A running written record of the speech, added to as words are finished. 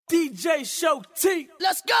DJ Show T.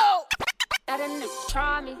 Let's go. That a nigga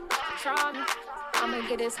try me. I'ma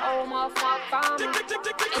get this whole motherfucker from me.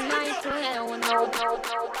 And I ain't playing with no.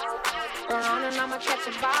 Around and I'ma catch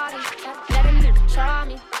a body. Let a nigga try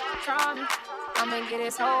me. I'ma get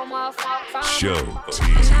this whole motherfucker from me. Show T.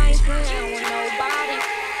 And I ain't playing with nobody.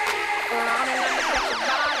 Around and I'ma catch a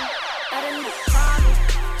body. Let a nigga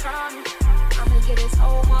try me. I'ma get this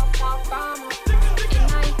whole motherfucker from me.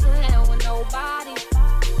 And I ain't playing with nobody.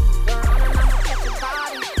 Around and I'ma catch a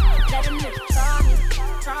body. Let a nigga try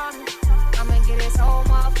me. I'ma get this whole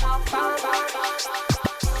motherfucker from me.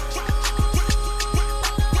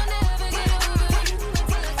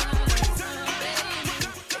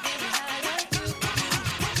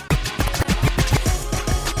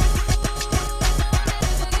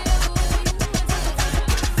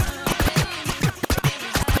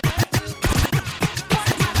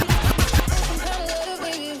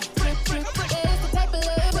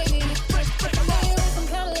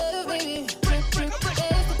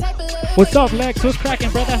 What's up, Lex? What's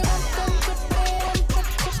cracking, brother?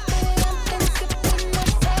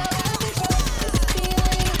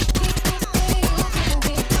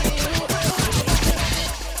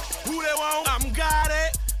 Who they want? Got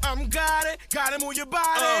it. Gotta move your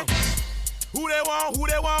body. Who they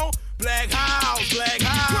want? Black House. Nowhere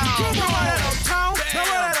that uptown.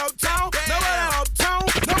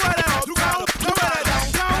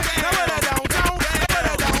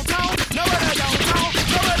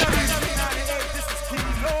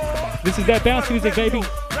 This is that bounce music, baby.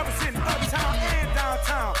 Representing uptown and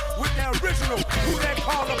downtown with the original. Who that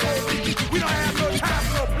call the police? We don't have no time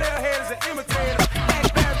for no player heads and imitators.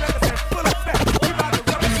 Act bad records and full of facts. We about to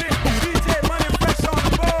represent DJ Money Fresh on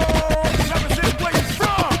the board. Represent where you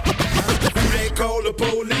from. Who they call the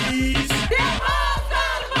police?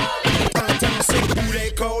 Who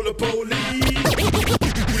they call the police?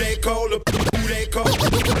 Who they call the police?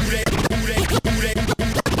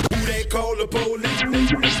 Who they call the police?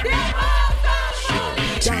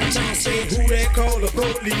 Say who they call the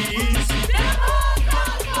police.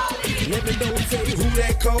 Let me know, say who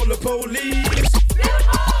they call the police.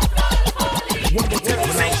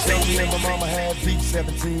 My mama had beat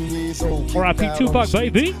 17 years old. R.I.P. Tupac,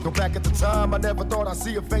 baby. Go back at the time, I never thought I'd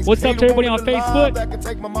see a face. What's up to everybody on Facebook?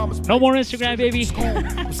 No more Instagram, baby.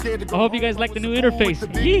 I hope you guys like the new interface.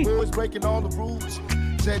 Breaking all the rules.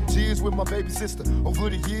 Shed tears with my baby sister. Over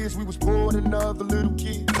the years, we was born another little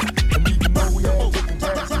kid. And even though we had different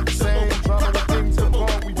dads, the same drama, the things that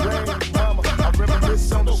wrong, we blamed mama. I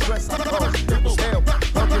reminisce on the stress I caused. It was hell.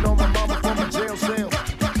 Hugging on my mama from a jail cell.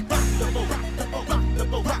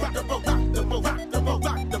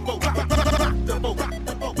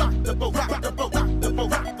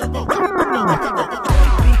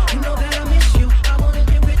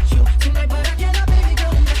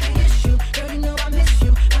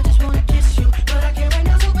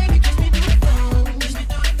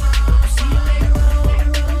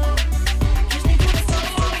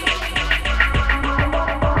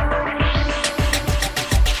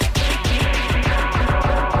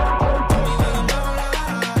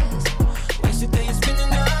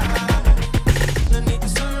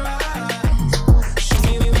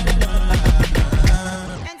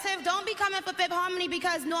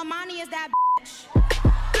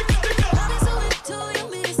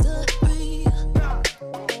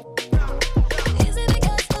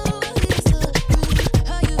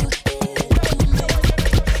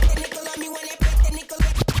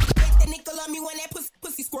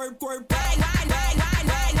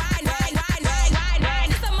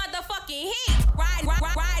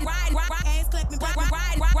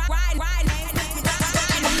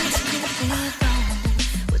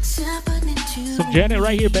 Janet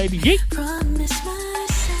right here, baby. Yeet.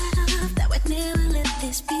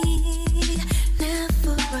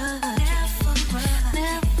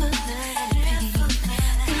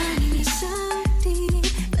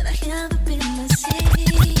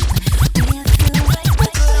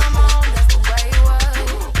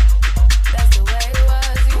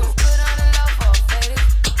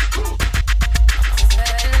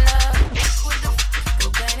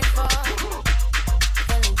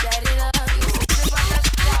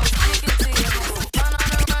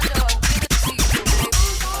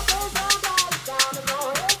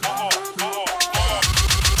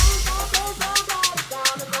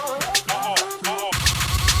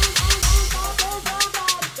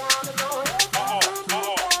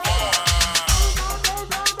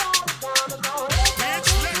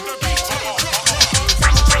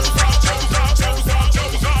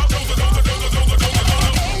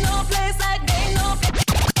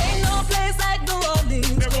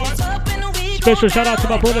 Special shout out to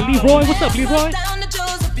my brother Leroy. What's up, Leroy?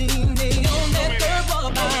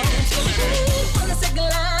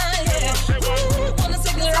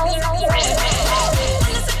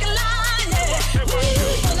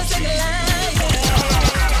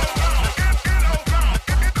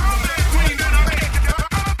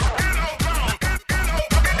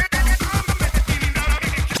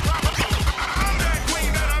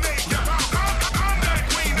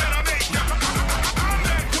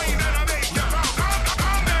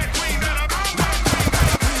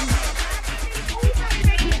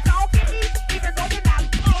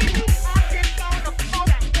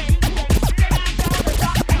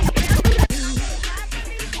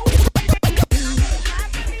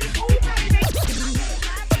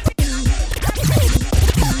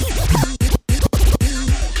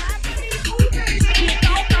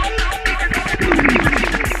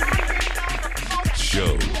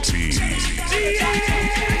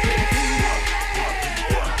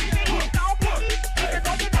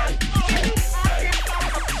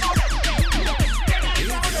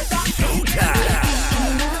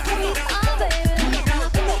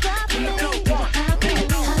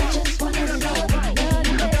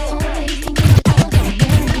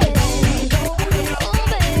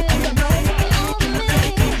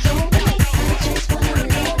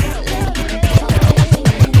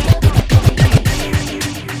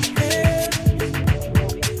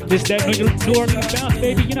 This that New Orleans bounce,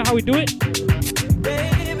 baby. You know how we do it.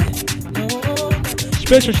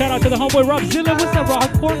 Special shout out to the homeboy Robzilla. What's up,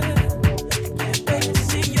 Rockport?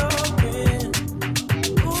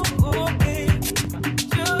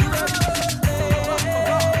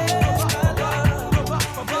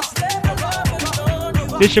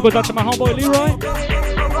 This shit goes out to my homeboy Leroy.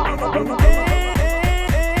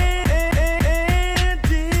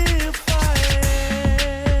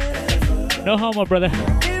 No homo, brother.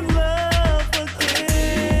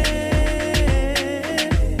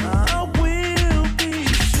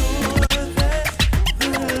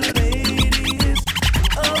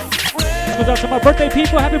 Goes out to my birthday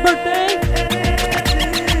people. Happy birthday!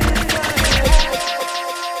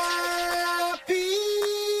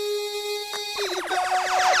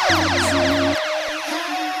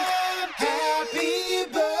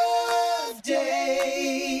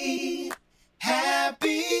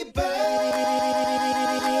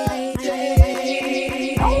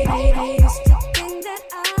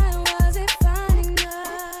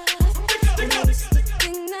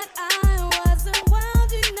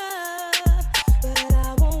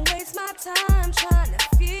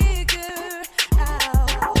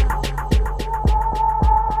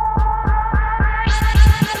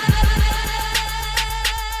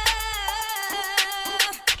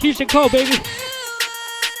 Keisha Cole, baby.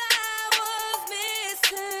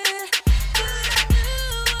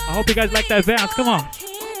 I hope you guys like that bounce. Come on.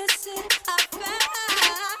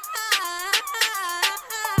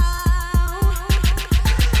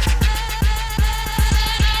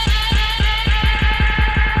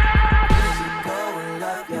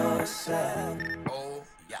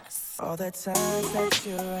 All the times that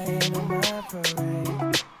you rain on my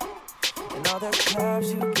parade, and all the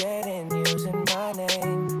clubs you get in using my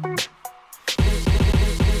name.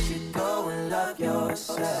 You should go and love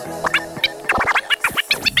yourself.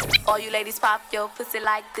 All you ladies pop your pussy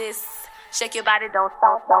like this. Shake your body, don't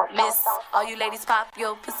stop, don't miss. All you ladies pop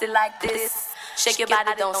your pussy like this. Shake your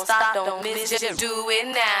body, don't stop, don't miss. Just do it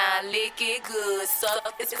now, lick it good.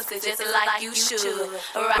 Suck this pussy just like you should.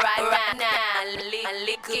 Right now,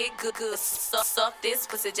 lick it good. Suck this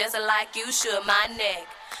pussy just like you should. My neck,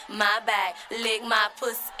 my back, lick my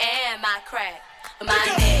pussy and my crack. My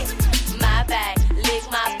neck, my back, lick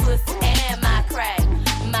my pussy and my crack.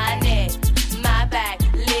 My neck, my back,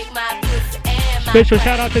 lick my pussy and my crack. Special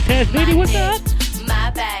shout out to Taz Lady. What's up? My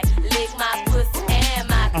back, lick my pussy and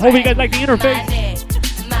my crack. I hope you guys like the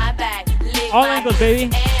interface. My back, lick all my angles, baby.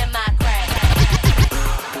 And my crack.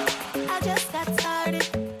 I just got started.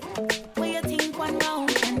 What you think one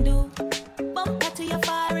round can do? Bump that to your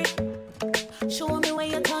forehead. Show me what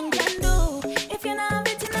your tongue can do. If you're not have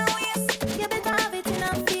it in a waist, you better have it in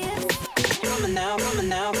a face. Coming now, coming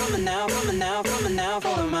now, coming now, coming now, coming now,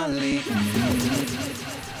 follow my lead.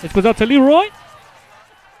 This goes out to Leroy.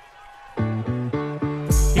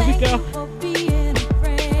 Here we go.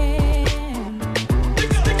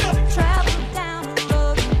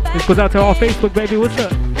 This goes out to all Facebook, baby. What's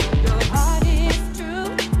up?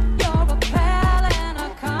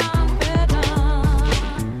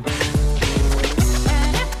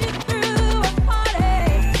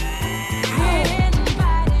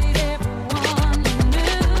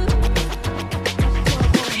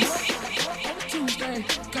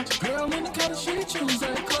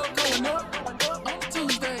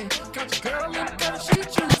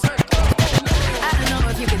 don't know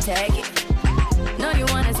if you can take it. No, you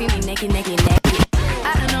wanna see me naked, naked, naked.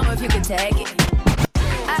 I don't know if you can take it.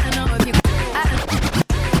 I don't know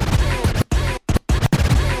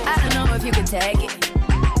if you can take it.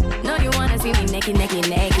 No, you wanna see me naked, naked,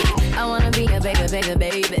 naked. I wanna be a bigger, bigger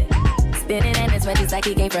baby. Spinning in his sweat just like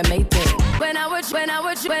he came from Maytag. When I with you,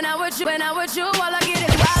 all I get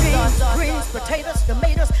is wild greens, potatoes,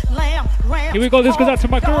 tomatoes, lamb, ram. Here we go. This goes out to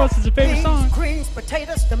my girls. It's a favorite song. Greens,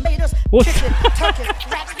 potatoes, tomatoes, chicken, turkey,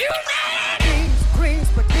 rat. Greens,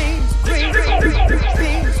 potatoes, greens,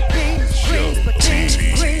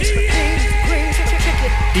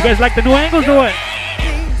 chicken. You guys like the new angles or what?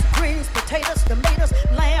 Greens, potatoes, tomatoes,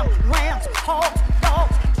 lamb, rams, hogs,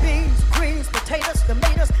 dogs. Beans, greens, potatoes,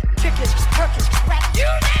 tomatoes, chicken, turkey, rat.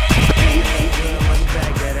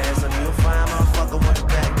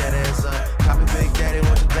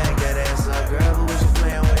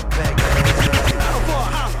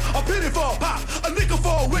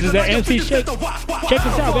 This is that MC shake. Check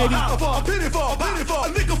this out, baby.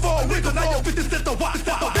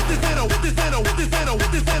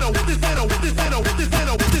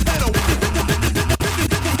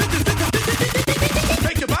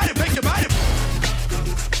 Make your body.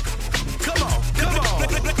 Come on.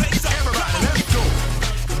 Everybody, let's go.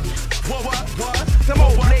 What? Come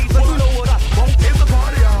on, blaze, you know what I want. It's the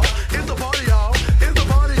party, y'all. It's the party, y'all. It's the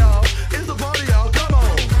party, y'all. It's the party, y'all. Come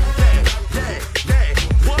on. Yeah.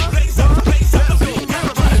 What? Let's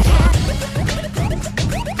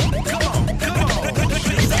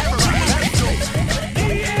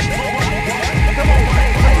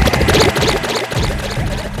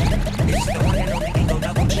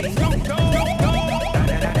go. Everybody,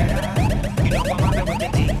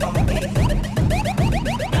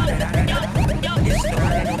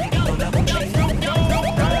 come on.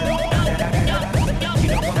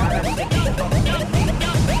 Everybody,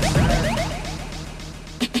 let's go.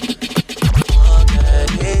 Come on,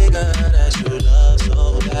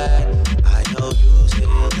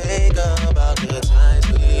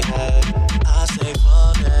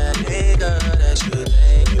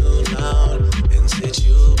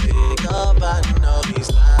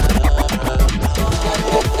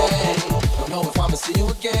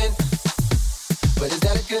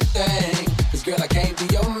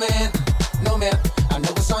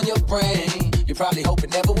 probably hope it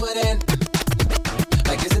never would end.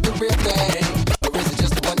 Like, is it the real thing? Or is it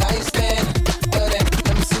just a one night stand? Well then,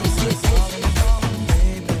 let me see you slip.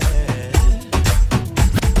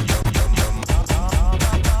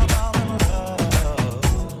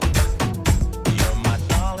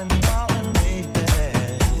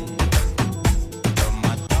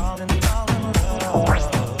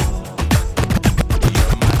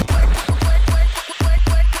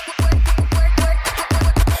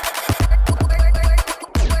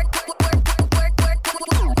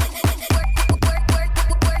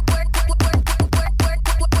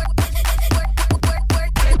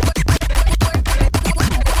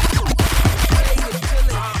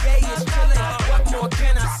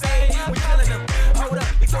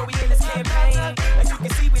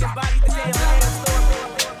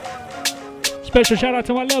 Special shout out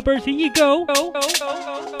to my lovebirds. Here you go.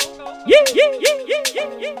 Yeah.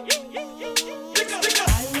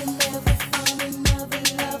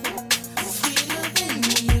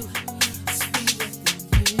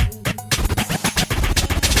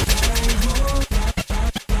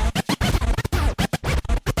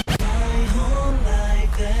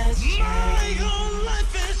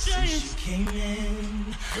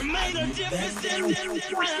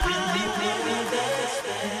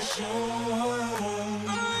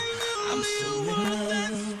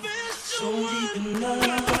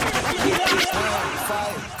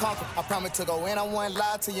 I promise to go in, I won't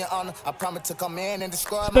lie to your honor. I promise to come in and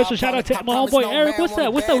describe. Special shout out to my homeboy Eric. What's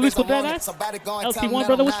up, Luis Contreras? LC1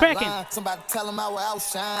 brother, what's cracking? Somebody tell them I will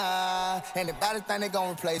outshine. Anybody think they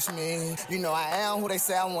gonna replace me? You know I am who they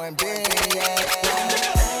say I want to be.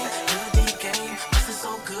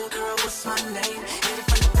 So good, girl, what's my name? Hit it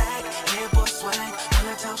from the back, airport swag. When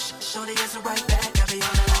I tell shorty, it's right back. I be on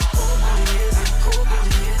it like, who booty is it? Who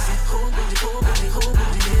booty is it? Who booty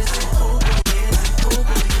is it? Who booty is it? Who booty is it? Who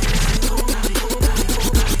booty is it? Who booty is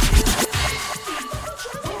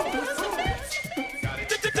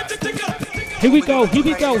it? Here we go.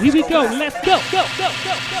 Let's go.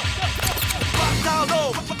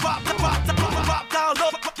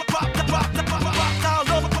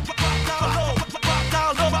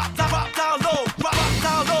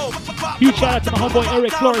 Huge shout out to my homeboy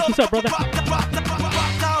Eric Flores. What's up, brother?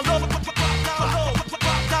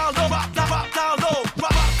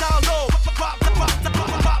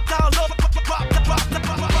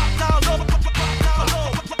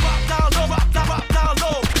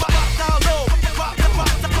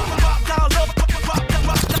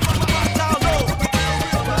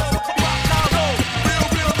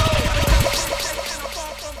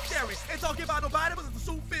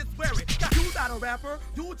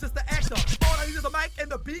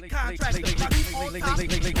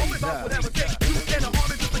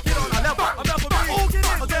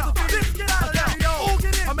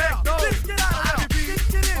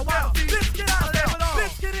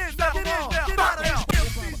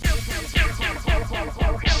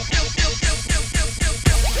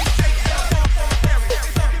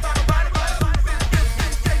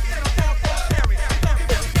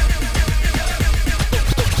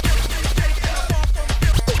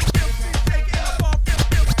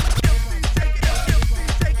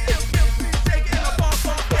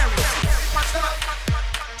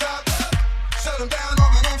 them down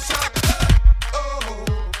on my own shop. Oh,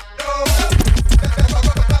 no.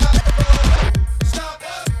 Stop,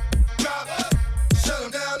 drop, shut them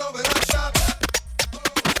down over the shop.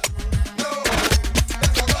 No,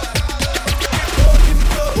 that's my brother. Walk in the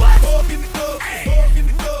club, walk in the club, walk in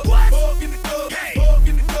the club, walk in the club, walk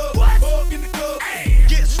in the club, walk in the club.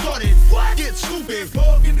 Get started, get stupid.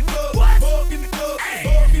 Walk in the club, walk in the club,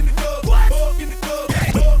 walk in the club, walk in the club,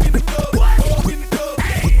 walk in the club, walk in the club.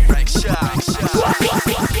 Break shot.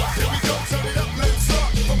 Here we go, turn it up, let's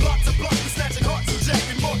start. From block to block, we snatching hearts and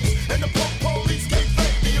jacking marks. And the punk police can't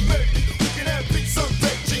fake me a bit. We can have peace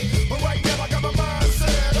someday, G. But right now I got my mind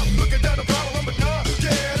set up. Looking down the barrel, I'm nah,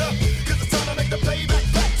 get up. Cause it's time to make the payback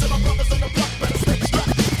back to my brothers on the block. Better stay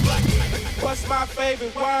strapped. Black. What's my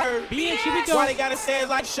favorite word? Why they gotta say it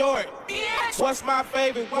like short? What's my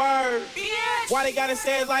favorite word? Why they gotta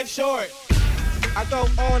say it like short? I go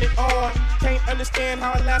on and on, can't understand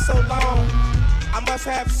how it lasts so long. I must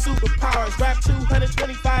have superpowers, rap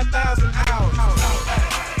 225,000 hours.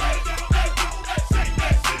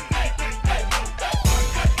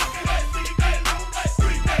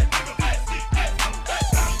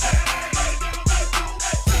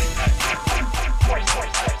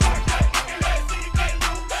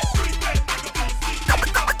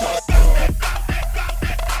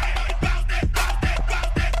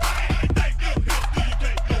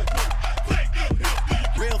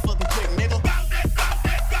 Real fucking quick, nigga.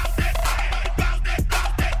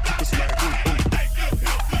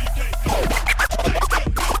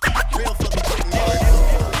 Real fucking quick, nigga.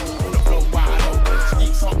 On the floor wide open.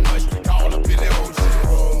 Eat so much, we call up in the ocean.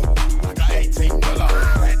 Like a 18-wheeler.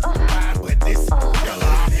 But this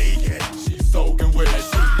killer naked. She's soaking wet.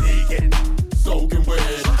 She naked. Soaking wet.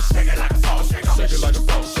 Shake it like a salt shaker. Shake it like a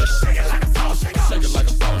salt shaker. Shake it like a salt shaker. Shake it like a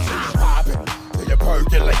salt shaker. Pop it till you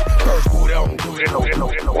percolate. First boot on, do it,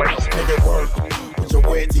 make it work with your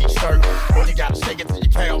wet t-shirt. You gotta shake it till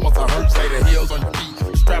your calf must hurt. Say the heels on your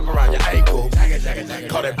feet, strap around your ankle.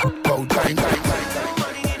 Call that go tank.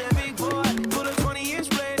 Money in a big boy, pull a 20-inch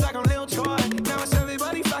blade like I'm Lil Troy. Now it's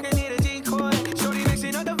everybody fucking need a decoy. Shorty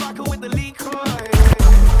mixing up the vodka with the LaCroix.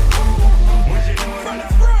 What you doing from the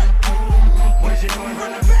front? What you doing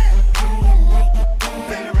from the back?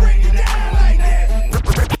 Baby, bring it down like that.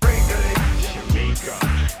 Regulate, Shamika,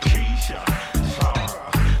 Keisha,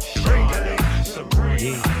 Sarah, Regulate,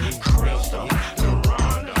 Sabrina, Krista,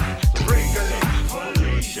 Deronda, Regulate,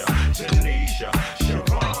 Felicia, Tanisha,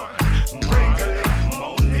 Siobhan, Regulate,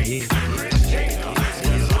 Monique, Christina.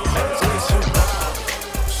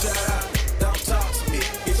 Shut up, don't talk to me.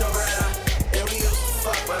 Get your bread out. Yeah, we used to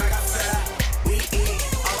fuck, but I got fed up. We eat,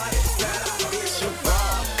 all I hit is flat out. It's your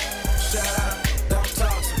bar. Shut up, don't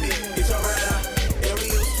talk to me. Get your bread out. Yeah, we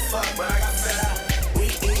used to fuck, but I got fed up. We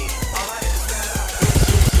eat, all I hit is flat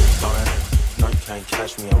out. No, you can't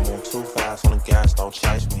catch me. I move too fast on the gas, don't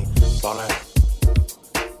chase me. Slow down.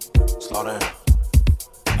 Slow down.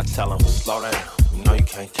 I tell them, slow down. You know you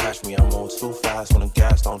can't catch me. I move too fast on the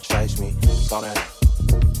gas, don't chase me. Slow down.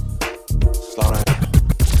 Slow down.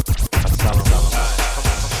 I tell them.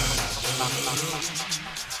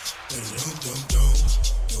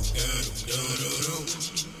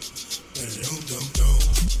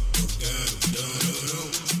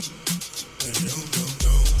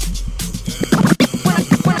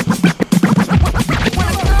 When I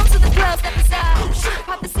come to the club, step aside.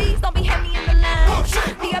 Pop the seats, don't be heavy in the line.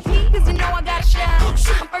 VIP, cause you know I got a shine.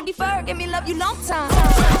 I'm Fergie Ferg, give me love you long time.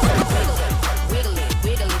 Wiggle it,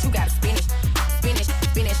 wiggle it, you gotta spin it. Spin it,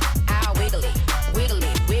 spin it, I'll wiggle it. Wiggle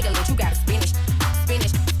it, wiggle it, you gotta spin it. Spin it,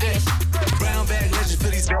 spin it. Brown bag legend for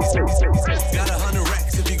these. Got 100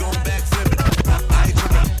 racks if you gon' backflip it. I ain't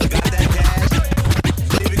trippin', got that cash.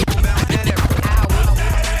 If you gon' bounce that I'll wiggle it.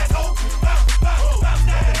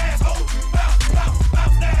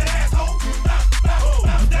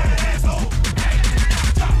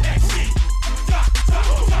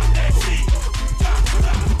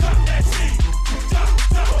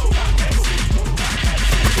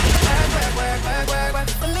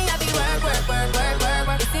 For me, I be work, work, work, work, work,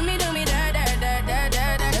 work. You see me do me da da da da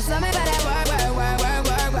da da. Just love me by that work, work, work, work,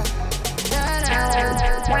 work, work. Da da da da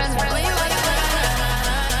da. When you walk out,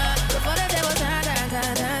 before the day was da da da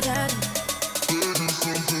da da.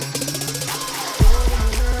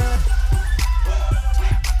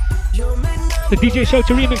 The DJ Show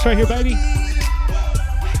to remix right here, baby.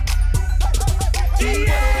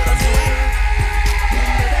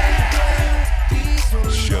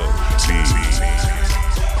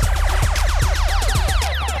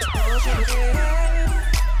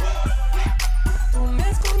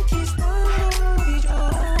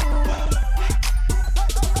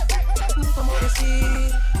 Como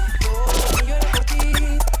decir, yo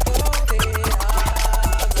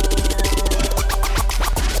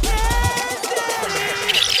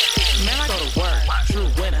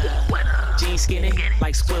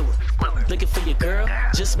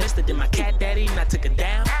faster than my cat daddy, and I took her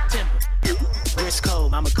down. Timber. Wrist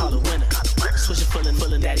cold, I'ma call it winter. Switch it full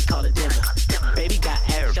and daddy call it dinner. Baby got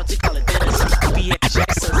air, Shelty call it dinner. We at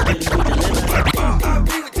Jackson's, really we deliver.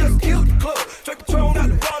 We would just kill the club. Take Patron out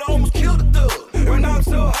the water, almost killed the thug. When I'm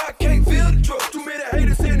so high, can't feel the truck. Too many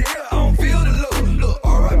haters in the air, I don't feel the love. Look,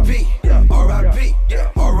 R.I.P. R.I.P.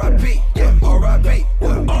 Yeah, R.I.P. Yeah, R.I.P.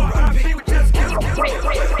 R.I.P. We just kill the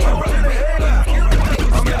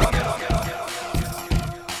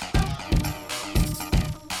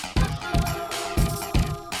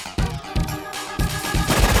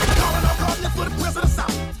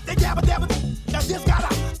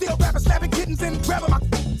and grab 'em.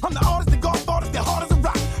 I'm the artist, the golf artist, the hard as a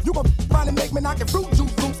rock. You gon' find and make me knockin' fruit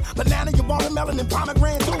juice loose. Banana, you watermelon, and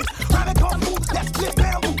pomegranate juice. Round that car food, that's split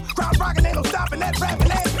bamboo. Crowd rockin', ain't no stopping that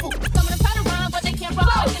rapping ass food. Some of them try to rhyme, but they can't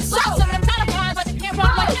rock like it's so. Some of them try to rhyme, but they can't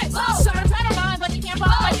rock like it's so. Some of them try to rhyme, but they can't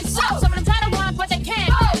rock like it's so. Some of them try to rhyme, but they can't.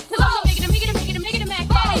 Cause I'm the making it, Mac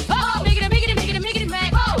Daddy. Making it,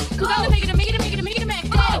 Mac. Cause I'm the making it, Mac Daddy.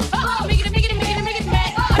 Making it,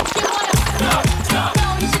 Mac. I'm still Mac. No,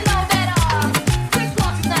 you should know better. Quick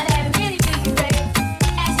walks is not having anything, baby.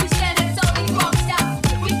 As we stand at it's all these walks out.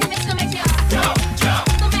 We can make you jump.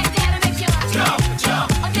 Go back down and make you jump.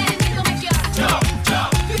 Or daddy make you jump.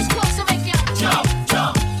 Use close to make you jump.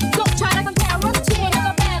 Don't try to compare us to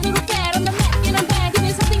another bad little cat on the Mac. And I'm bad, give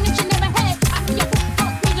me something that you never had. I feel your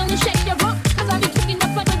pump, wiggle and shake your rump. Cause I be kicking the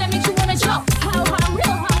button that makes you wanna jump. How, real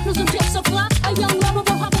how, cause I'm just a flop. A young,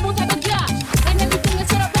 lovable, hoppable type of guy. And everything that's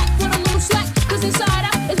set up back with a little slack. Cause inside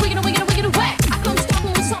out is wicked and whack. I come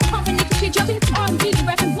stopping with something pumping, nigga shit jumping. R&B,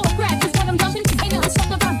 rapping, bull crap is what I'm dumping. Ain't nothing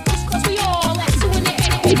stuck about push, cause we all at. So in the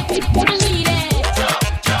air, believe it.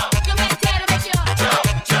 Your Mac Daddy make you jump.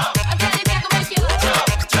 A daddy Mac will make you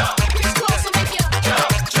jump. Chris Close will make you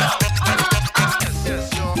jump.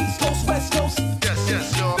 East Coast, West Coast.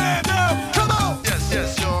 Yes, y'all. Stand up, come on.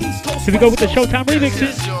 Yes, y'all. East Coast, Here we go with the West Coast. Showtime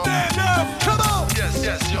remixes. Stand up, come on.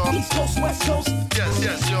 Yes, y'all. East Coast, West Coast.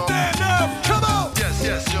 Yes, y'all. Stand up, come on. Yes,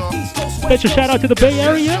 y'all. East Coast, West Special shout out to the Bay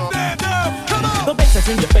Area. Stand up, come on. The bass that's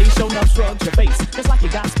in your face, show enough shrugs your face. Just like you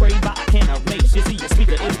got sprayed by a can of mace. You see your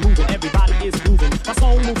speaker is moving, everybody is moving. My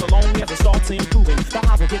song moves along as it starts improving. The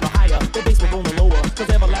highs will get higher, the bass will go lower. Cause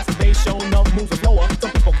everlasting bass show enough moves slower.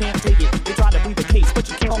 Some people can't take it, they try to be the case. But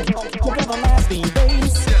you can't, everlasting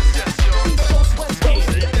bass. East Coast, West Coast.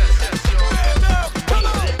 Stand up, come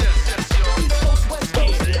on. East Coast, West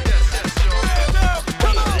Coast. Stand up,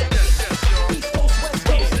 come on. East Coast, West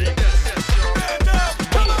Coast. Stand up,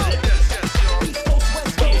 come on. East Coast,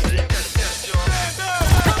 West Coast.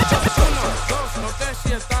 No, that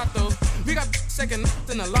shit thought though. We got second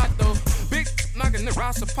in a lot though. Big knocking the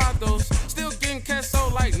rasa patos. Still getting queso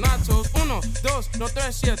like nachos. Uno, dos, no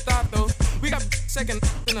third shit thought though. We got second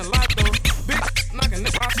in a lot though. Big knocking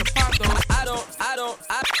the rasa patos.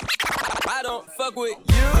 I don't fuck with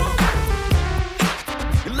you.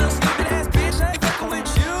 You little stupid ass bitch, I ain't fucking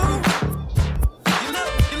with you. You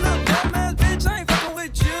little dumb ass bitch, I ain't fucking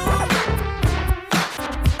with you.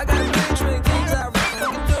 I got a million trillion things I really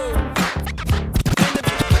fucking do. Ain't the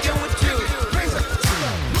bitch fucking with you.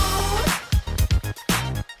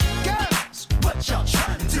 Girls, what y'all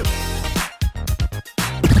trying to do?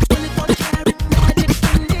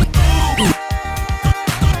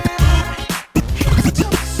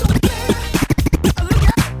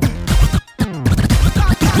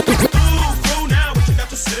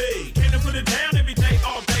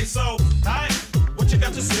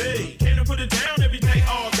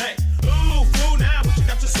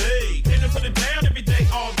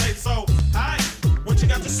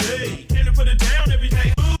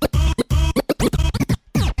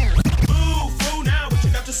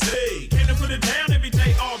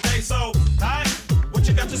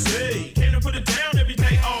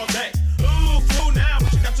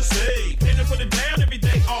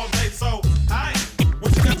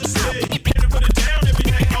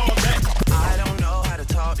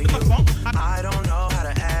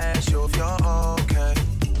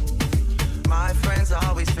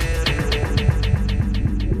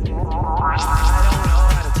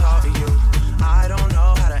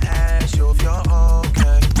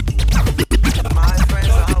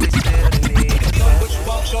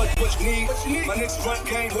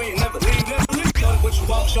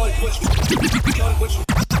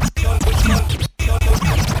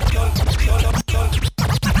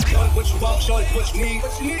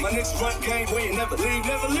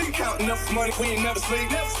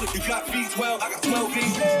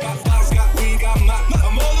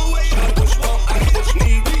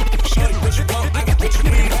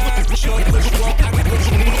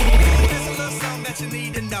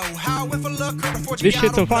 This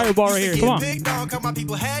shit's a fireball right here. Come on. Big dog, cut my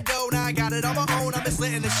people head though. Now I got it on my own. I'm just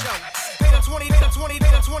letting the show. Paid him $20,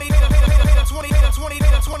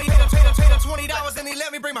 and he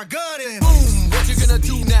let me bring my gun in. Boom, what you gonna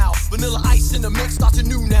do now? Vanilla ice in the mix, start to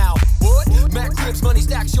new now. What? Mac Crips, money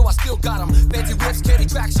stack, show I still got them. Fancy whips, candy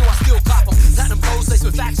tracks, show I still cop them. Platinum flows, laced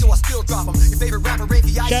with facts, so I still drop them. Your favorite rapper,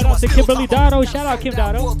 Ranky Ice, shout out to Kimberly Dotto. Shout out Kim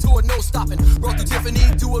Dotto. World tour, no stopping. Roll through Tiffany,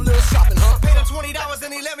 do a little shopping, huh? Paid him $20,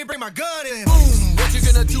 and he let me bring my gun in. Boom, what you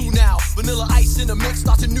gonna do now? Vanilla ice in the mix,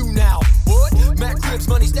 start to new now. What? Mac Crips,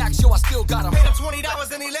 money stack, show I still got them. Paid him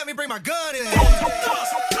 $20, and he let me bring my gun in.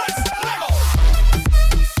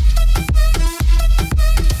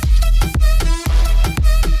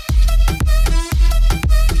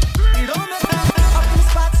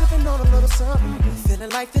 Feeling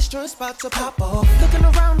like this joint's about to pop off. Looking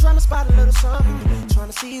around, trying to spot a little something. Trying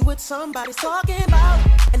to see what somebody's talking about.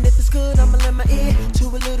 And if it's good, I'ma lend my ear to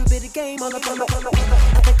a little bit of game all up on the.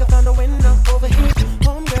 I think I found a window over here.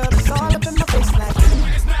 Homegirl, it's all up in my face like.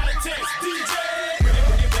 It's not a test, DJ.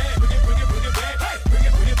 Bring it back, bring it back. Hey, bring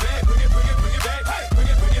it back, bring it back. Hey, bring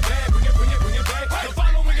it back, bring it back. The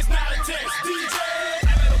following is not a test, DJ.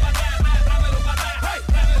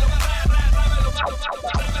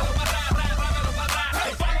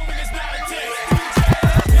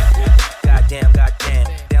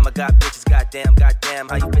 Damn, I got bitches, goddamn,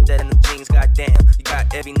 how you fit that in them jeans, goddamn. You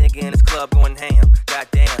got every nigga in this club going ham,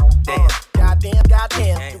 goddamn.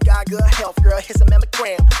 You got good health, girl, here's a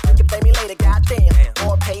mammogram. You can pay me later, goddamn.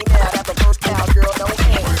 Or pay now, that's the first cow, girl, don't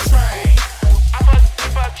care.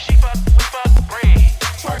 She fuck, we fuck, bread.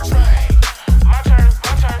 Twerk train. My turn,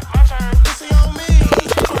 pussy on me.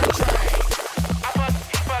 Twerk train. I fuck,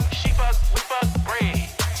 he fuck, she fuck, we fuck, bread.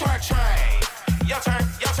 Twerk train. Your turn,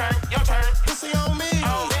 pussy on me.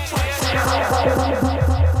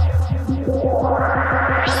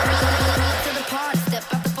 To the party, step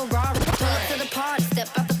out the Ferrari. To the party, step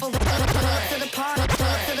out the Ferrari. To the party,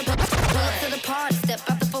 step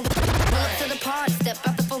out the Ferrari. To the party, step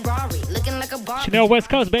out the Ferrari. Looking like a Barbie. Chanel West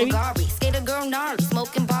Coast, baby. Skater girl gnarly,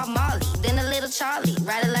 smoking Bob Marley. Then a little Charlie,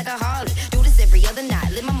 ride it like a Harley. Do this every other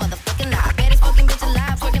night, live my motherfucking life. Baddest fucking bitch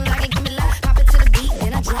alive, twerking like it, give me life. Pop it to the beat,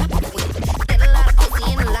 then I drop it. Get a lot of pussy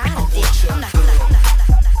and a lot of dick. I'm not.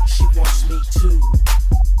 She wants me too.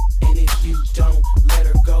 And if you don't let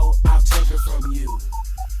her go, I'll take her from you.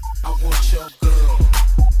 I want your girl.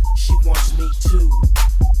 She wants me too.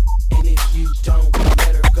 And if you don't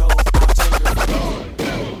let her go, I'll take her from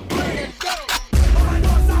you.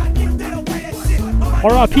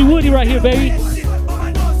 R.I.P. Woody right here, baby.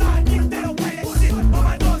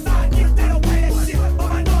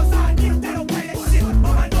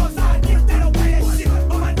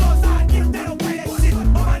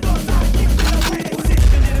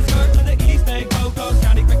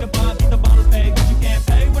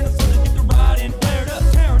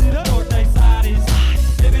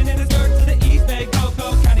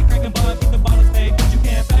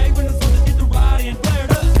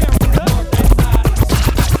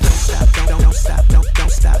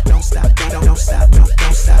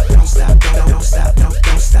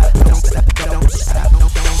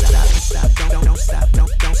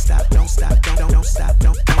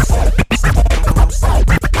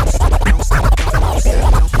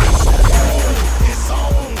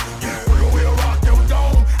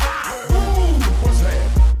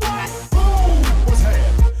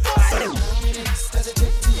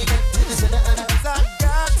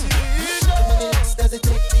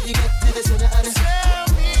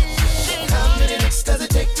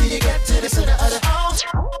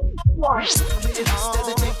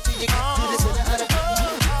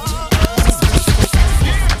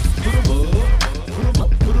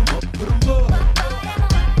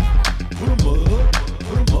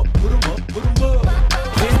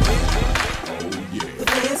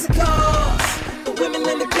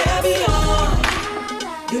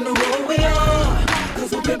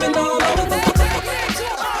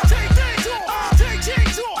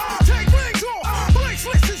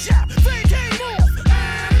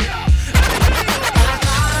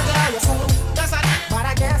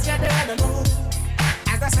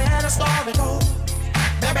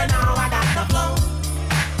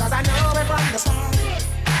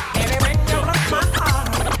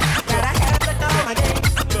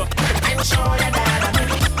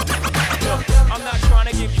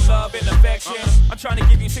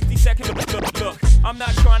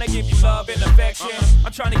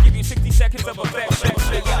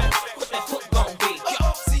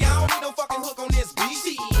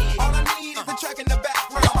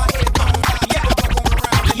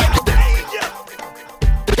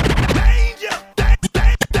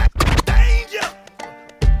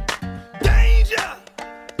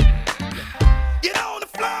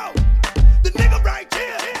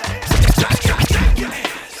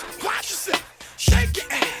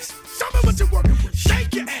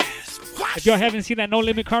 If y'all haven't seen that No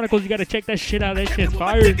Limit Chronicles, you gotta check that shit out. That shit's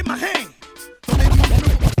fire. In my hand.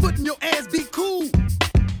 Foot in your ass, be cool.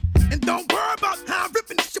 And don't worry about how I'm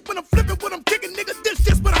ripping this shit when I'm flipping, when I'm kicking, nigga. This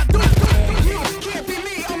just what I do. Can't be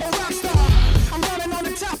me, I'm a rock star. I'm running on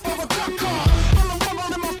the top of a cop car. I'm a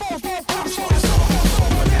woman in my phone, pop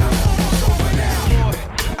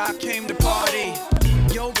I came to party.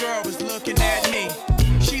 Your girl was looking at me.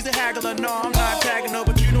 She's a haggler, no, I'm not tagging her,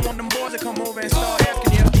 but you don't want them boys to come over and start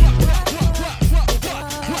asking you.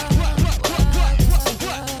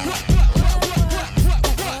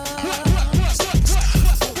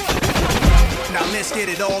 Now let's get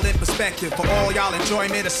it all in perspective. For all y'all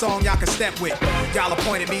enjoyment, a song y'all can step with. Y'all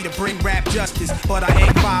appointed me to bring rap justice, but I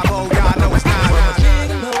ain't 5-0, y'all know it's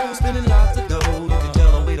not. Spending lots of dough. You can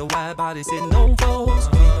tell the way the wide body sitting on foes.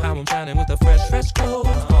 How I'm shining with the fresh clothes.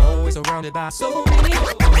 Always surrounded by so many.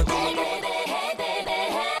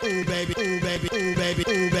 Ooh baby, ooh baby, ooh baby,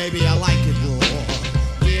 ooh baby, I like it raw.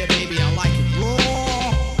 Yeah baby, I like it raw.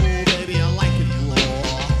 Ooh baby, I like it raw.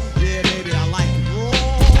 Yeah baby, I like it raw.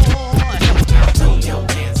 Throw your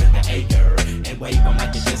hands in the air and wave them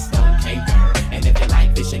like you just don't care. And if you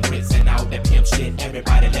like fish and grits and all that pimp shit,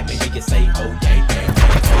 everybody let me hear you say, oh yeah, yeah.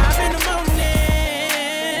 5 in the morning,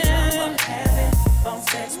 having phone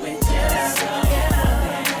sex with you.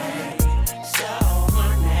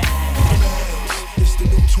 It's the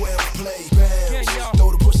new 12 play bounce. Throw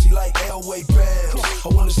the pussy like Elway bounce. I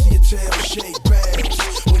wanna see your tail shake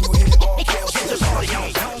bounce. When you hit it all counts. Get the party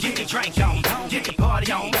on, get the drink on, get the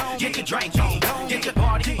party on, get the drink on, get the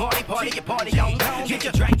party, party, party, get party on, get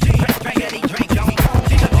your drink, drink, get the drink on,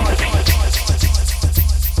 get the party on.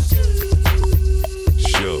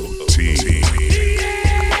 Show team.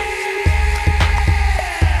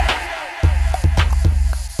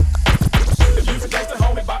 If you forget to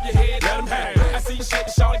hold me, bop your head, let them hang. I see you shake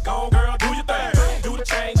the shawty, gone, girl, do your thing. Do the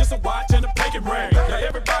change, just a watch and a make it rain. Now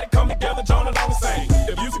everybody come together, join along and sing.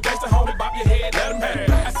 If you forget to hold me, bop your head, let them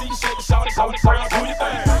hang. I see you shake the shawty, girl, do your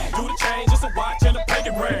thing. Do the change, just a watch and a make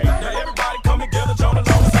it rain. Now everybody come together, join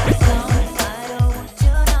along and sing.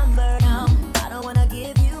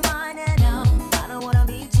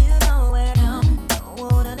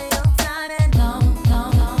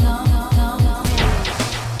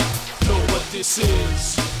 This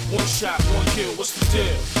is one shot, one kill. What's the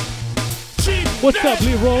deal? What's up,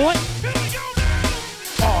 Leroy?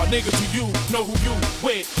 Aw, nigga, do you know who you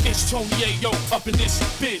with? It's Tony Ayo up in this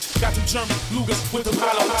bitch. Got them German Lugers with them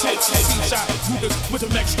hollow tips. C-shot Rugers with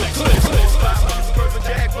them extra clips. Perfect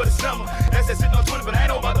jag for the summer. That's that sitting on Twitter, but I ain't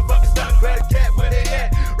no motherfuckers done. Credit cat, where they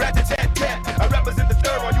at? Rat-a-tat-tat. I represent the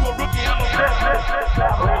third one. You a rookie, I'm a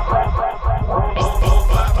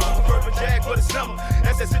perfect jag for the summer.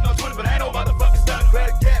 That's that sitting on Twitter, but I ain't no motherfuckers done.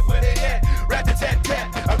 Credit cat, where they at?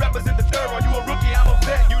 Rat-a-tat-tat. I represent the third one. You a rookie, I'm a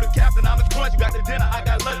vet. You the captain, I'm the crunch. You got the dinner, I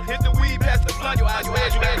got lunch. Hit the weed, pass the blunt. You ass.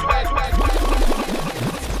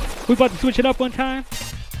 We about to switch it up one time.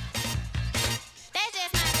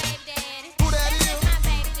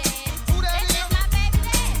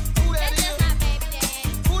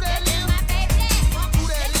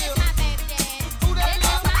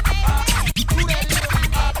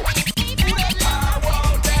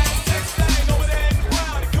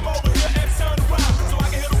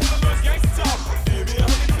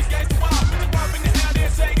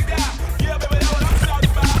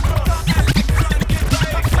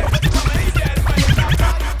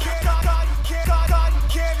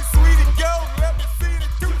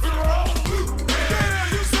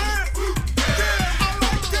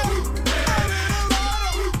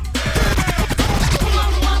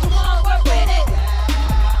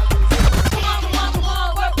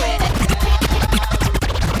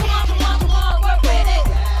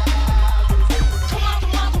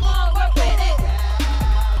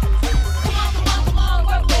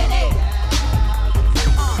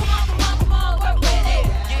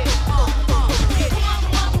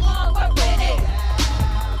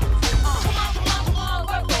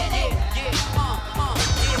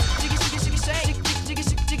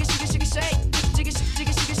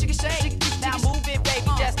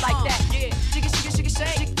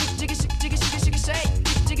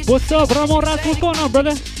 What's up, Ramon Ras? What's going on,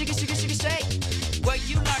 brother? Where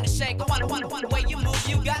you learn to shake, the way you move,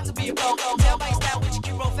 you got to be a pro. Tell by style with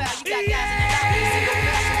your roll fast. You got guys in the back, easy go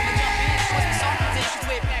fast. What's the song positions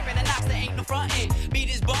with Parent and Knox? There ain't no front end. Beat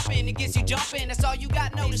is bumping, it gets you jumping. That's all you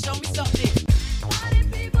got, know to show me something.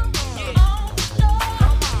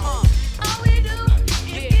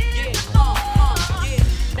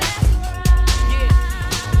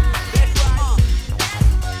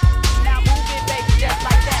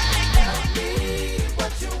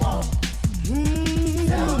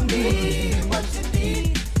 Tell me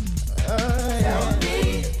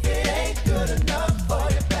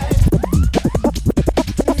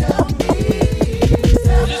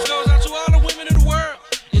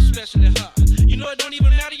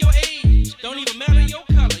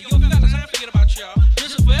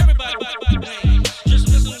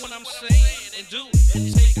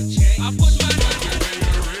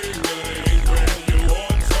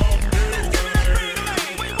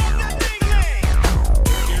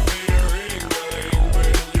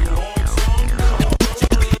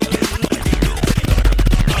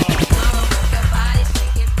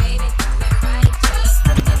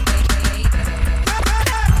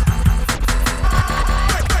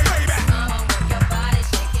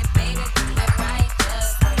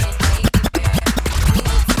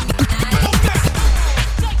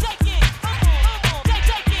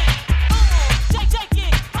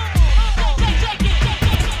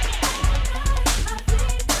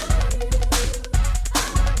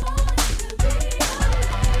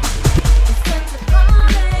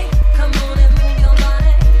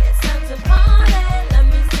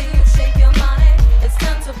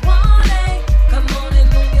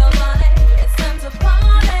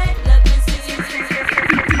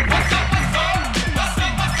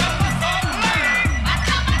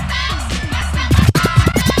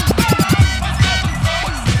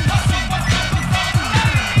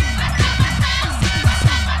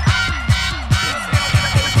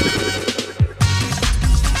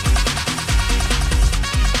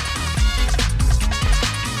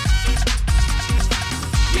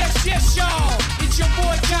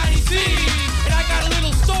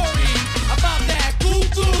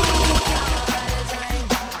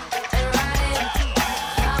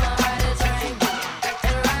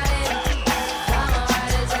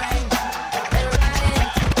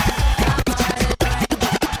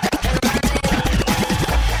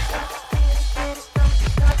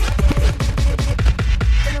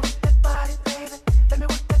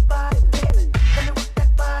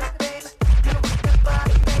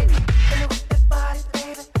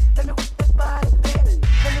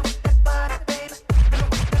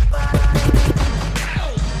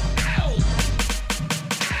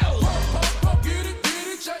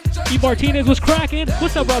Steve Martinez was cracking.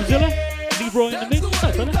 What's up, Robzilla? Libro in the mix. What's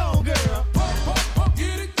up, brother?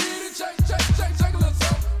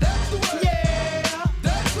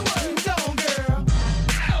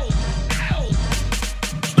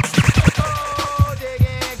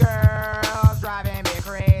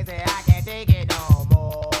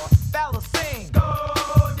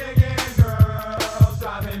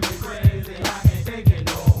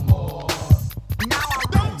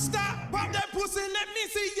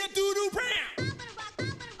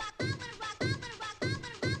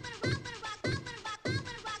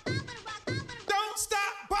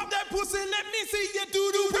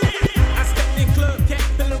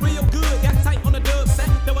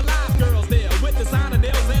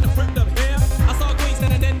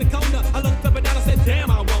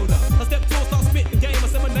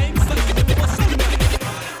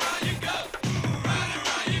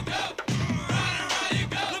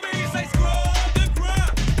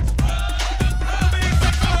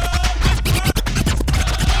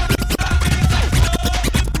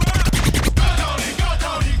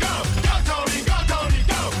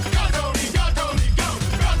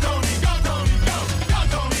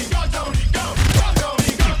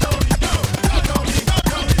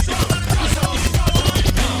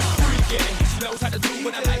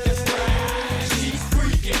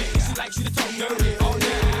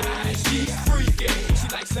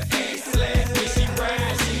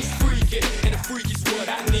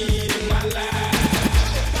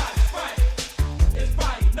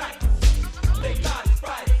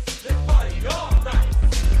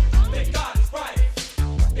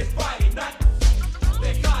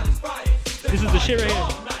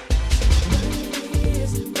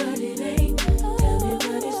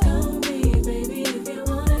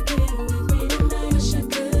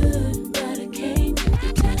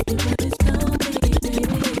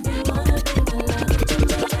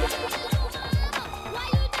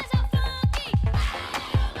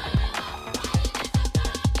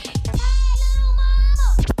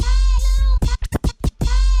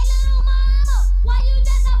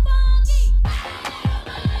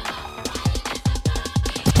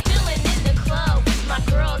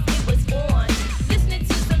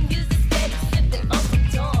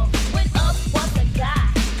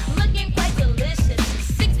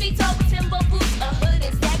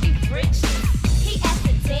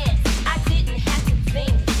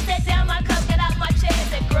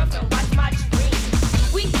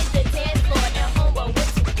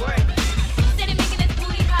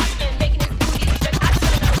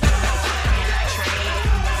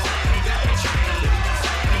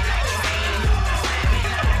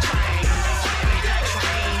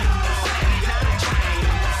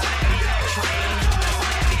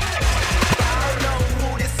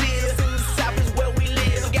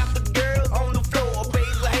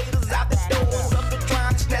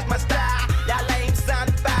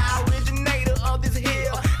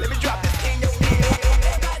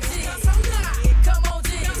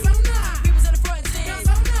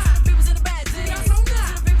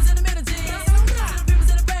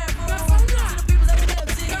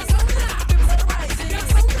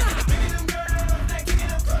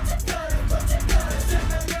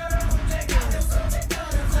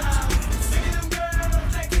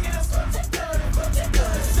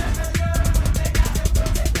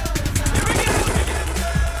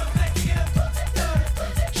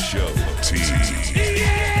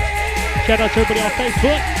 Shout out to everybody on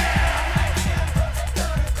Facebook.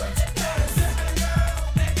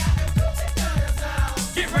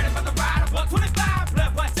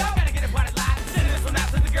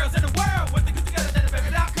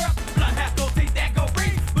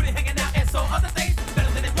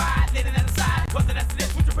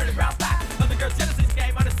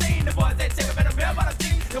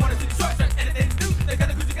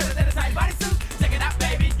 Check it out,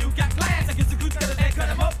 baby, you got class. I guess the good girl, they cut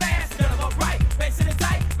them up fast. Cut them up right, face in the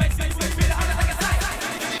tight.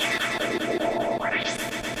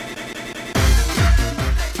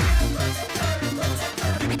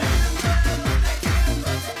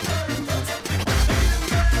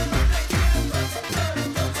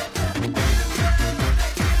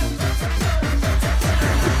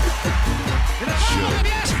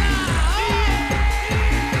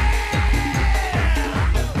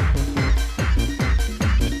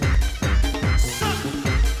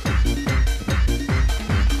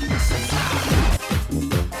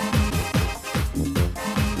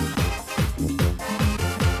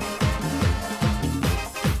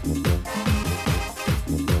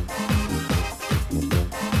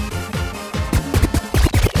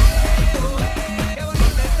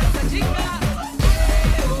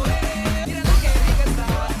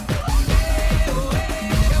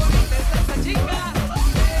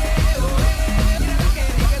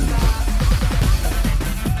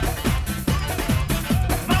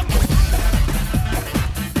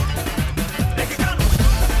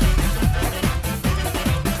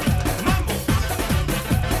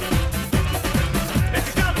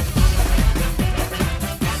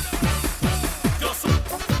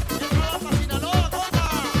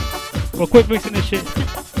 We'll quit mixing this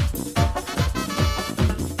shit.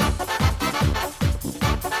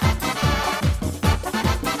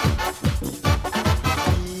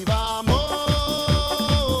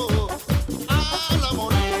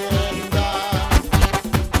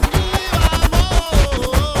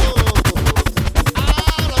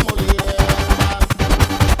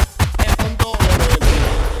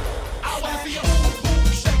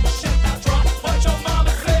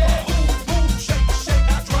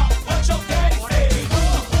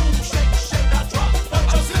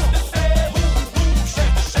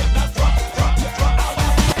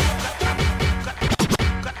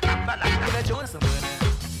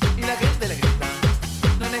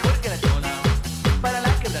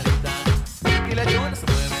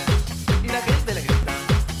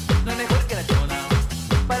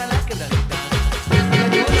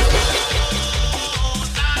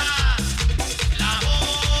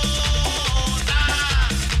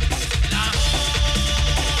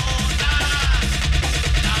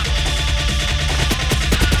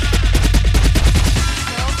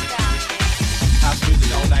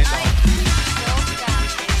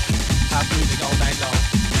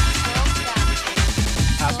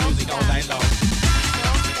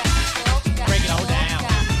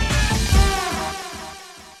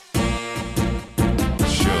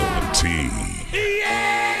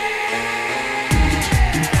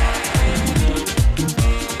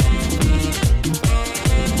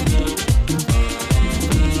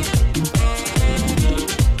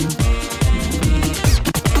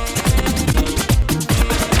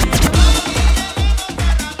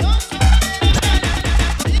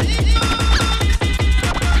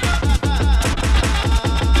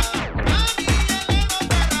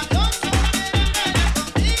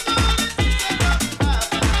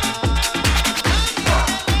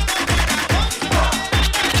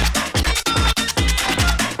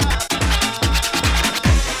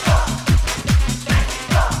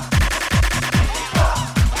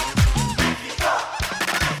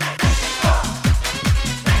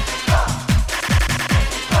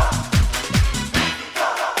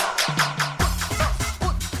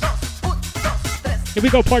 Here we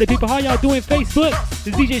go, party people. How y'all doing, Facebook? This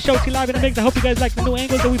is DJ Show T live in the mix. I hope you guys like the new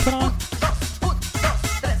angles that we put on.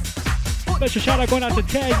 Special shout out going out to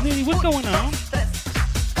Taz Nitty. What's going on?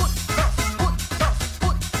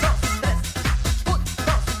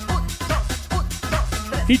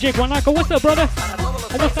 DJ Guanaco, what's up, brother?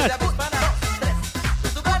 ¿Cómo estás?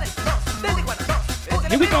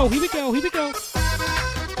 Here we go, here we go, here we go.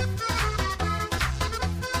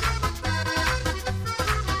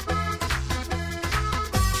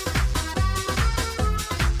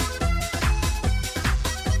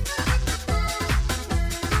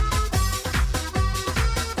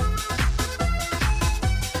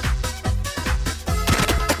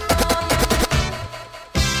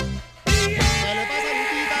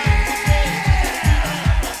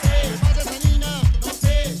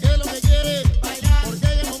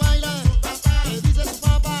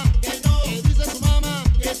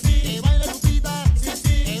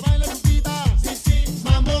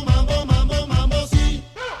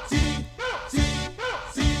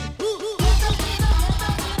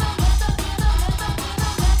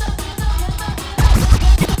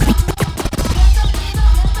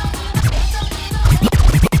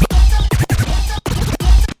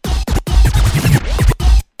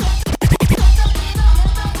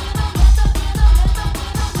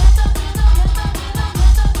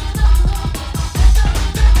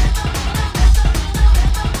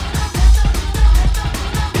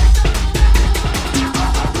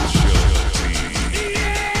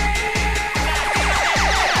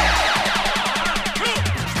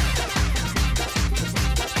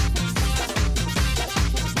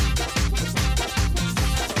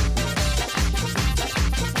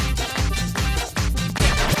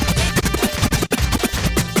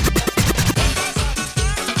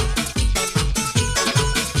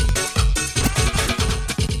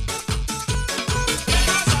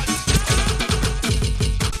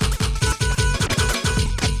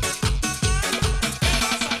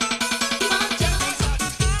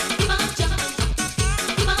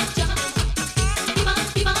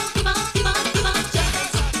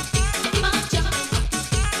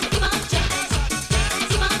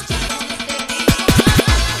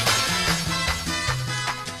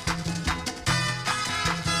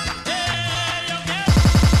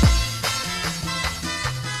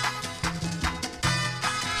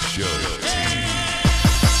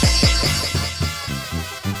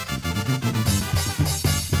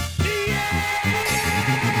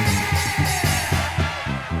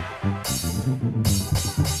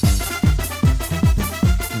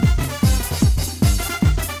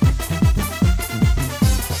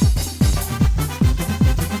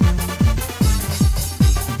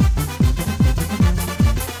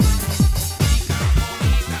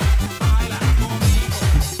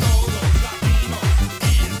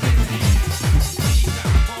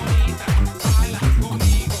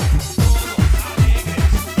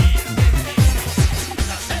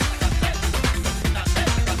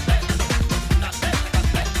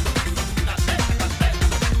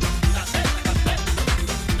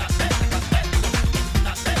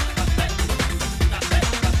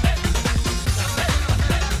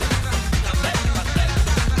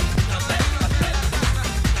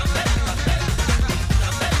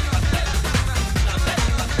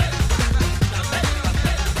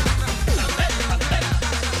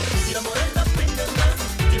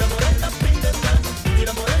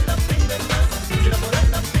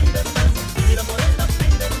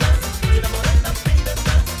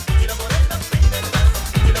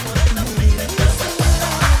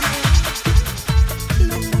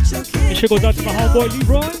 shit goes out to my homeboy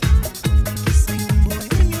Leroy.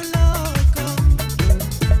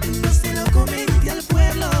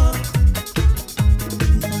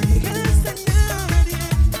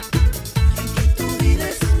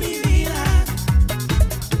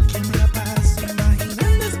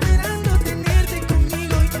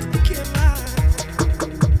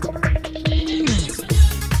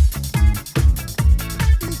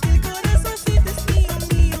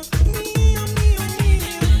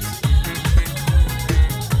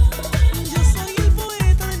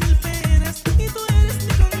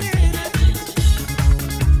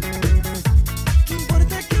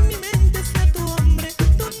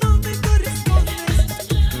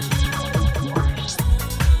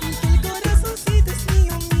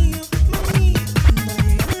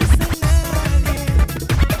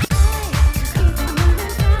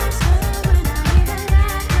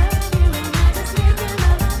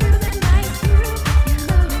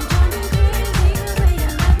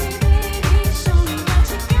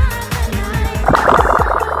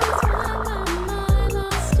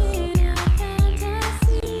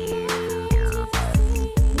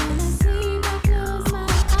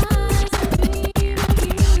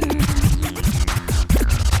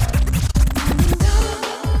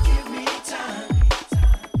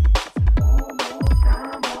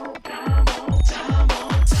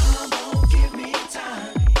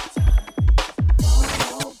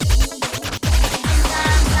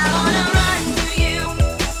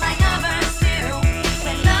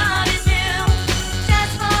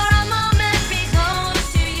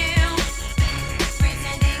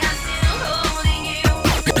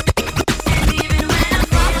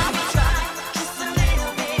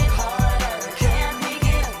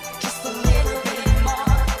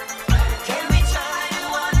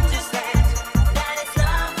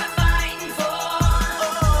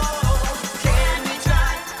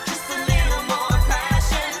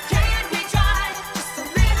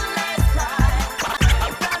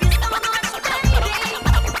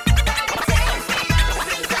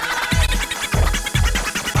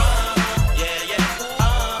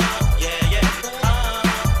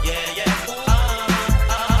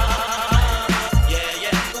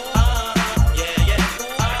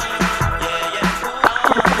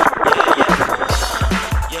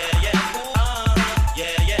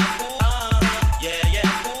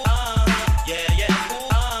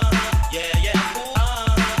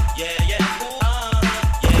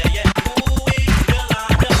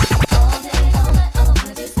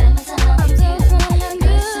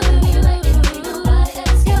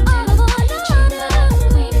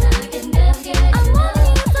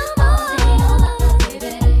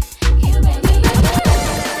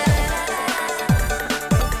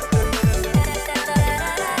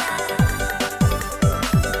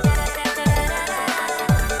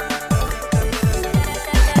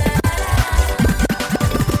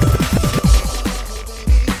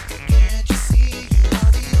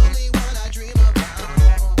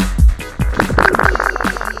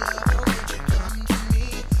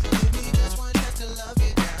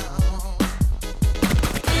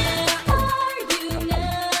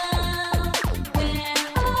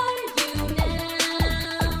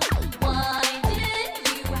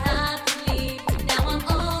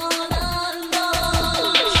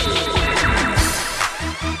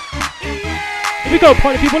 Go,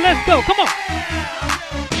 party people, let's go, come on.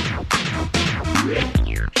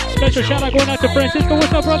 Special shout out going out to Francisco.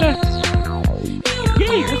 What's up, brother?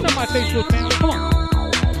 Yee, what's up, my Facebook family? Come on.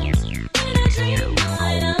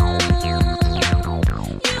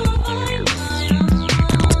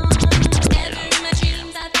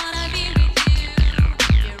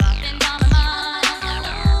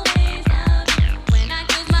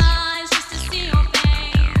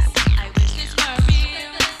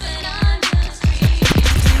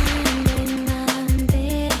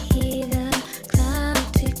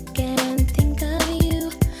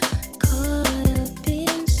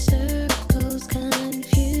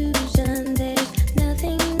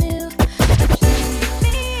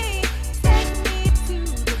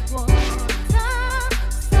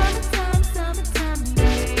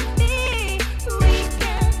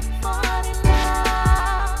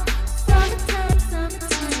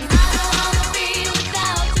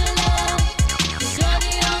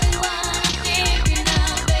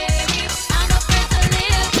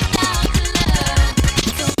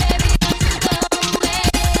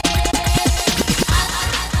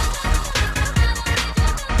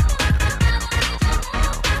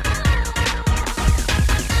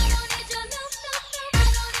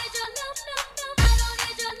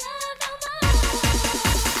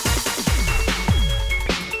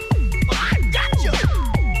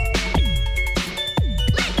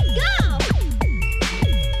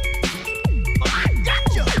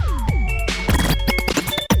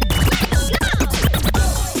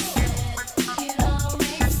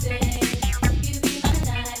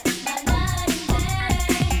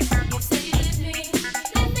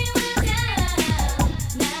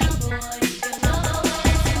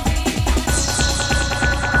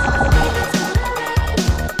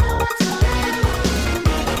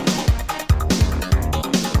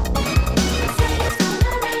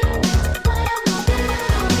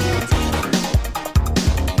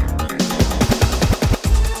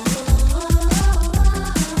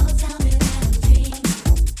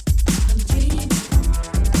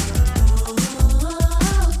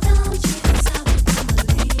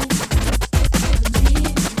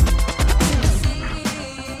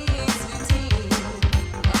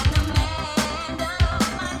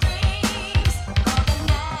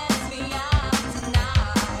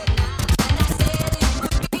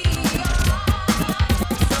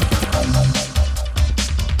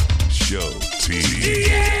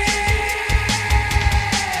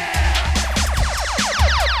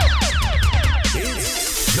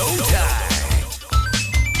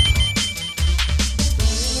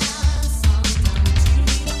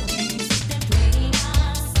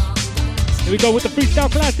 Here we go with the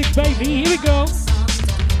freestyle classics, baby. Here we go.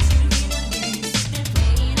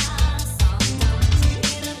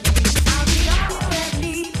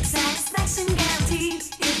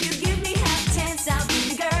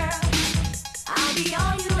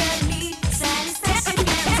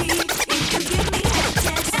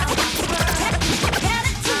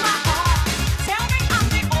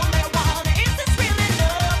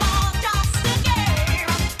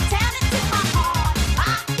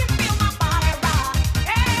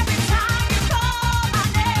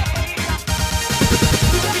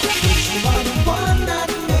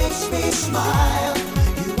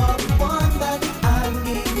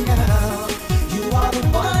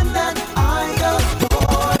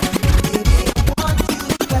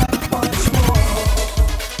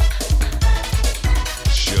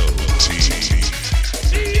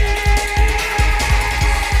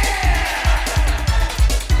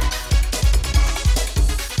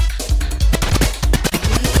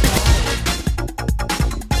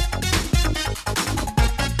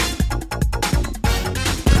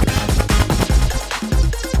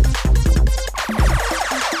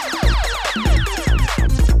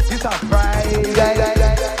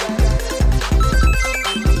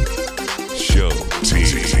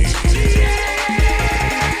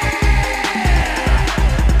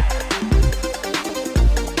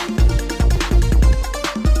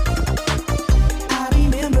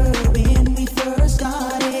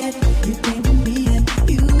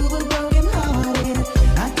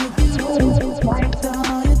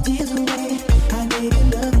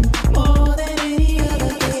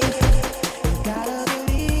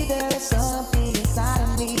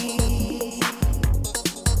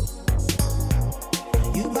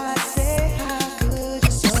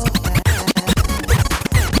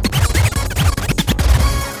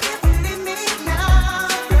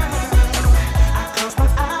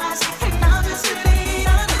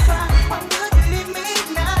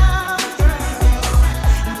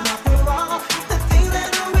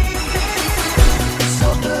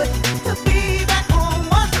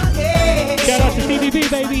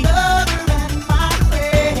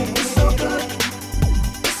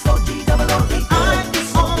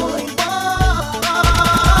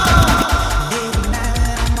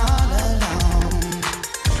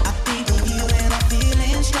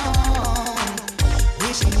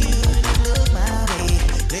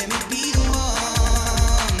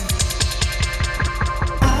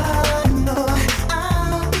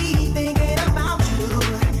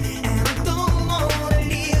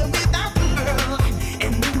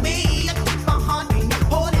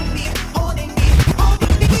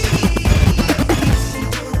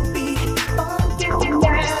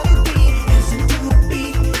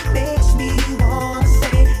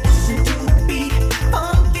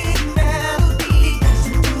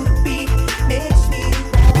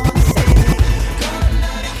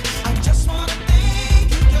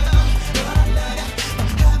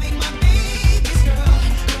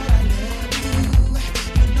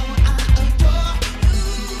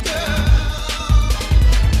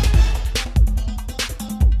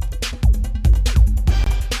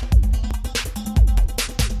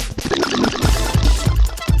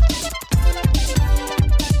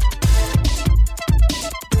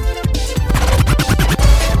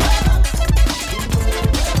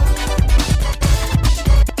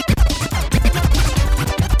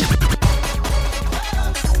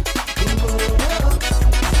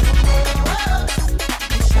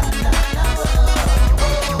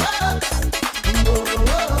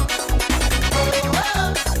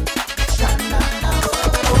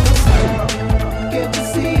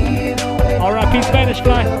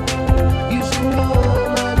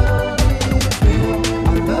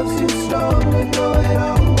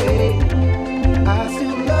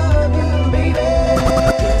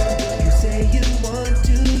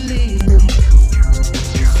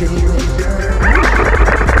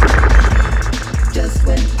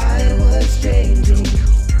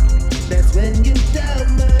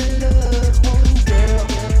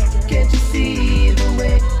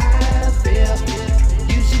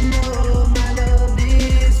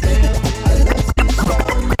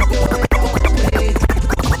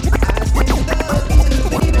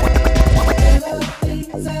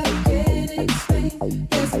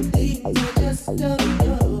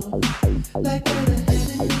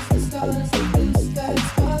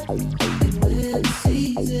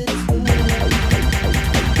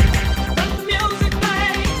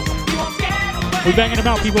 We're banging them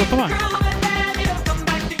out, people. Come on.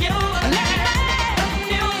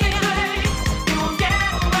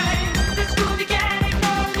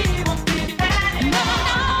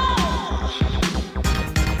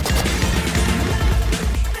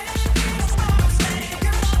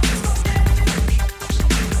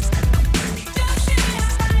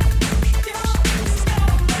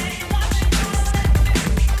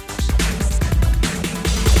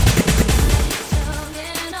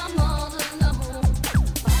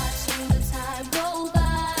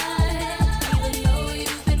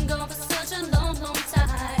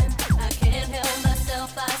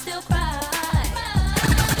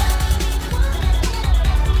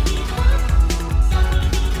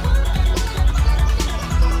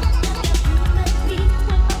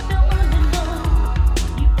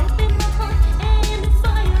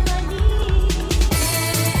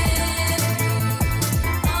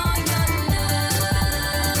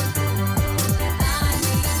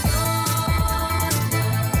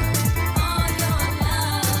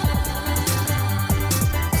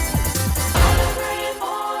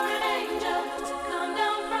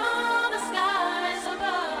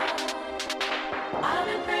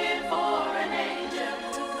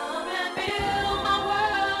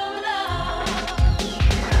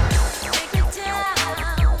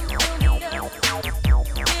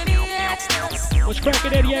 What's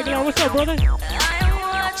cracking, Eddie Aguilar? What's up, brother?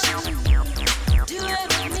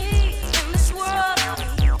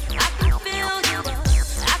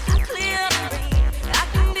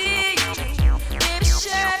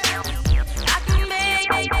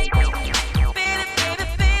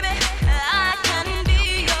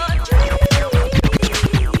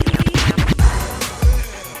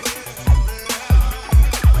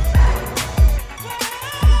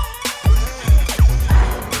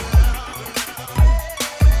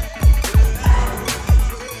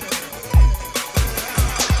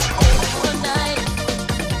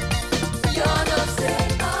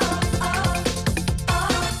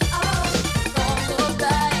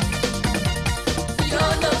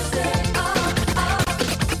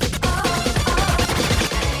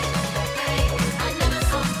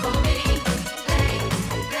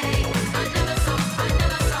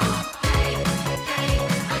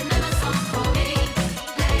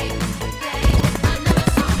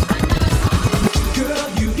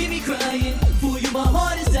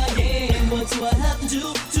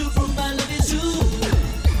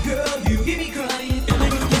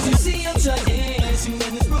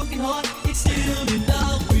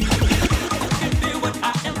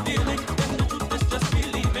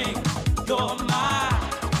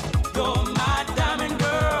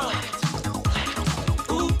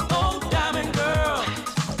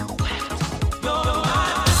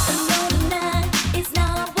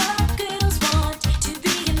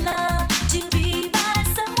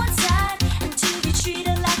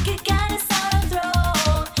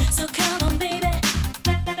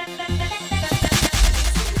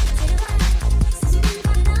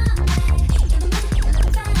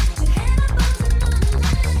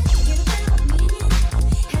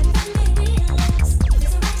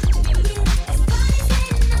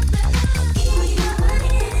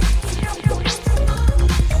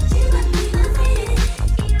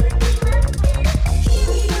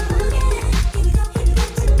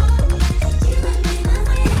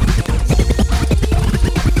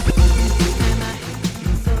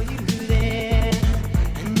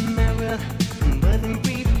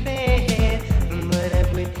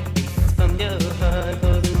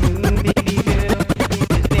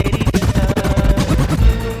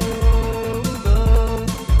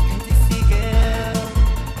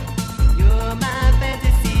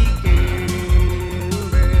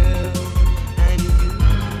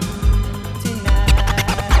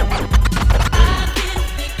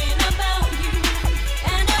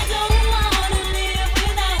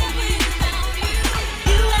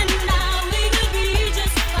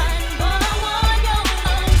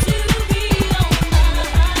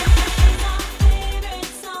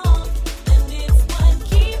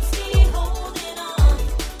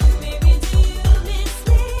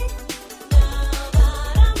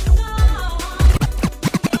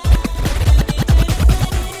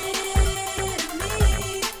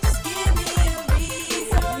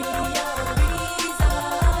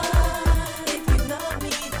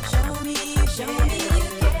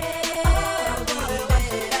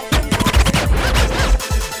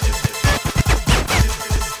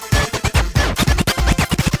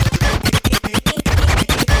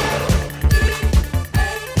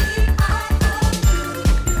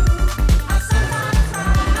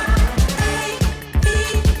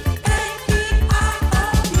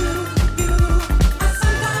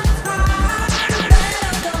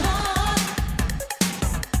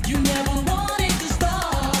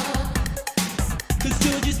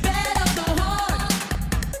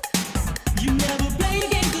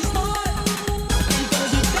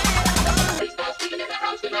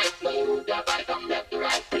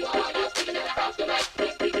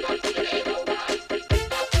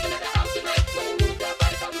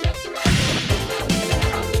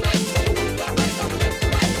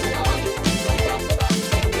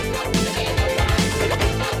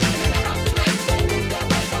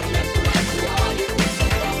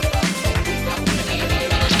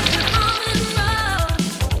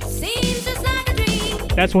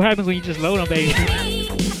 That's what happens when you just load them, baby.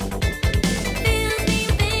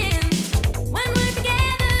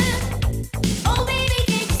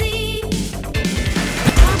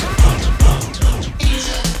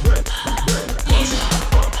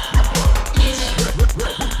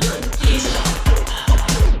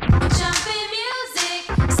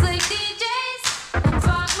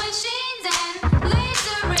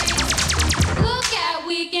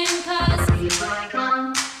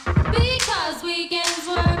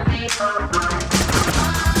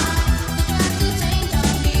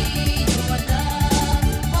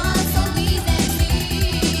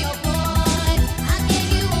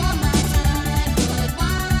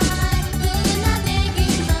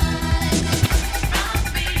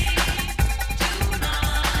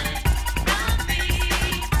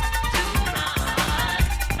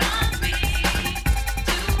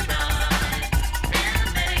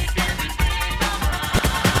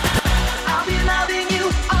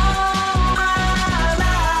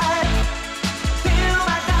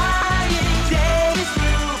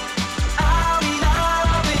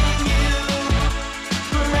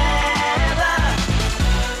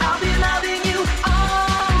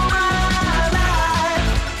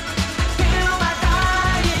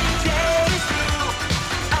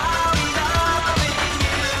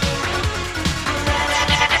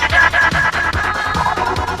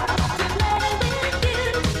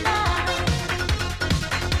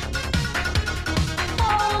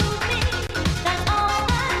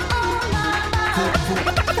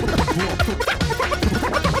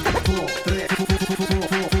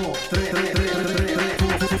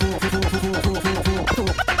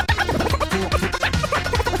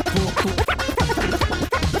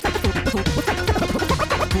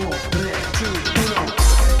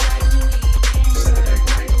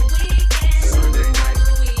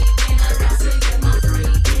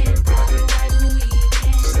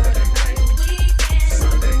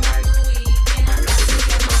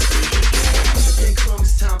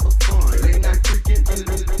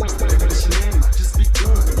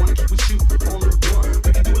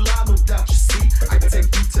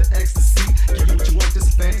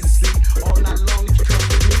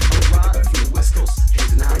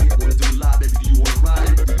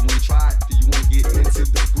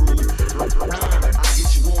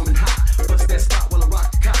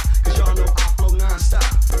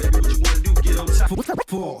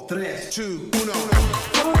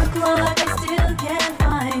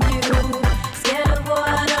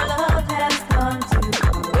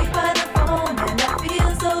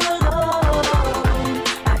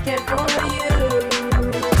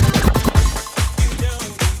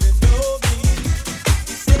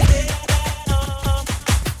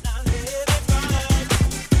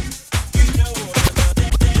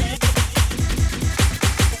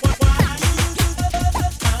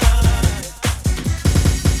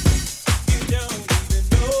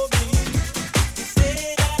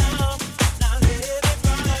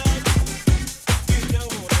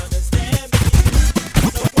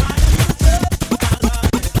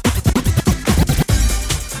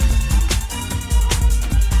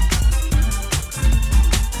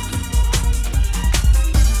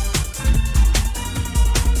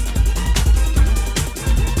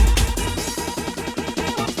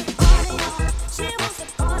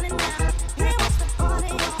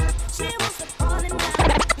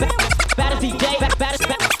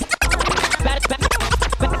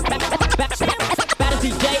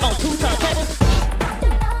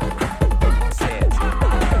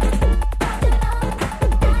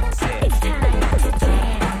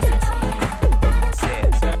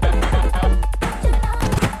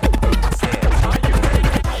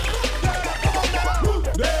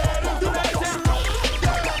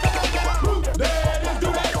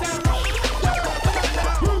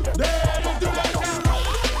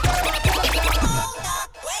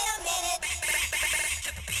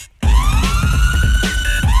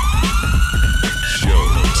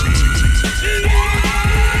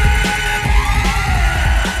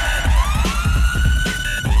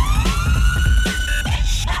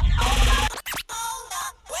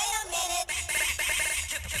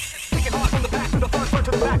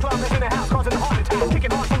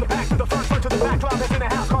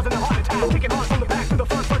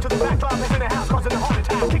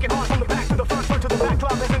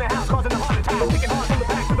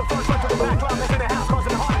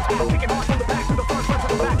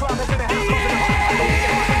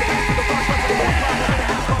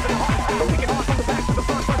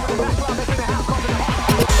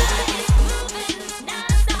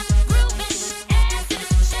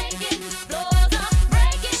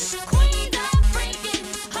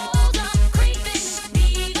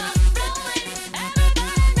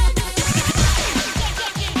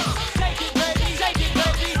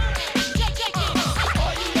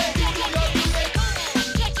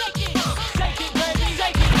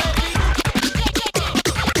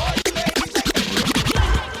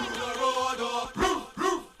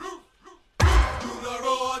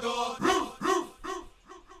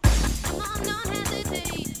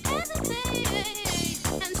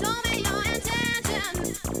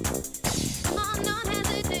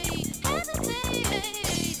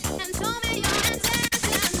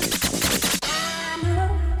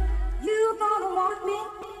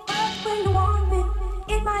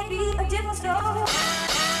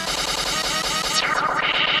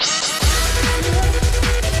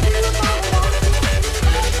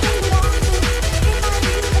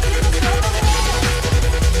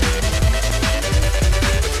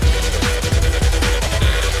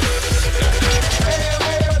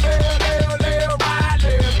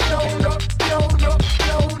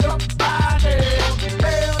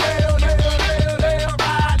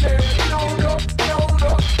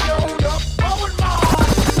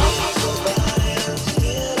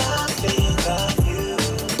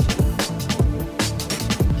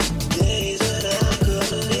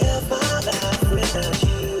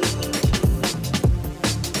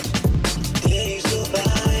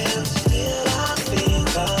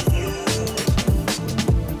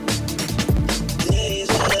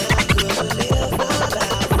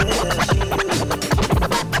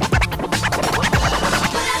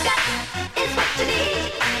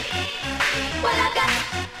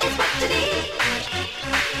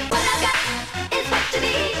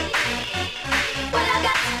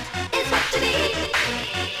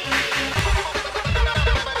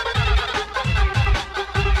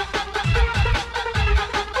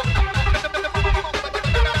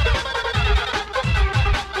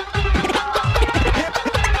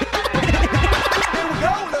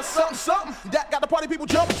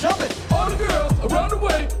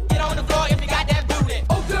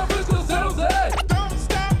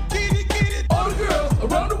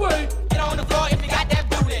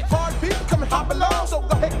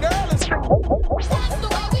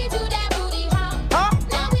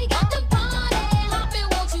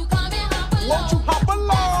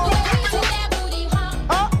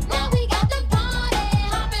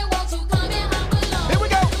 Here we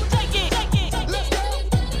go.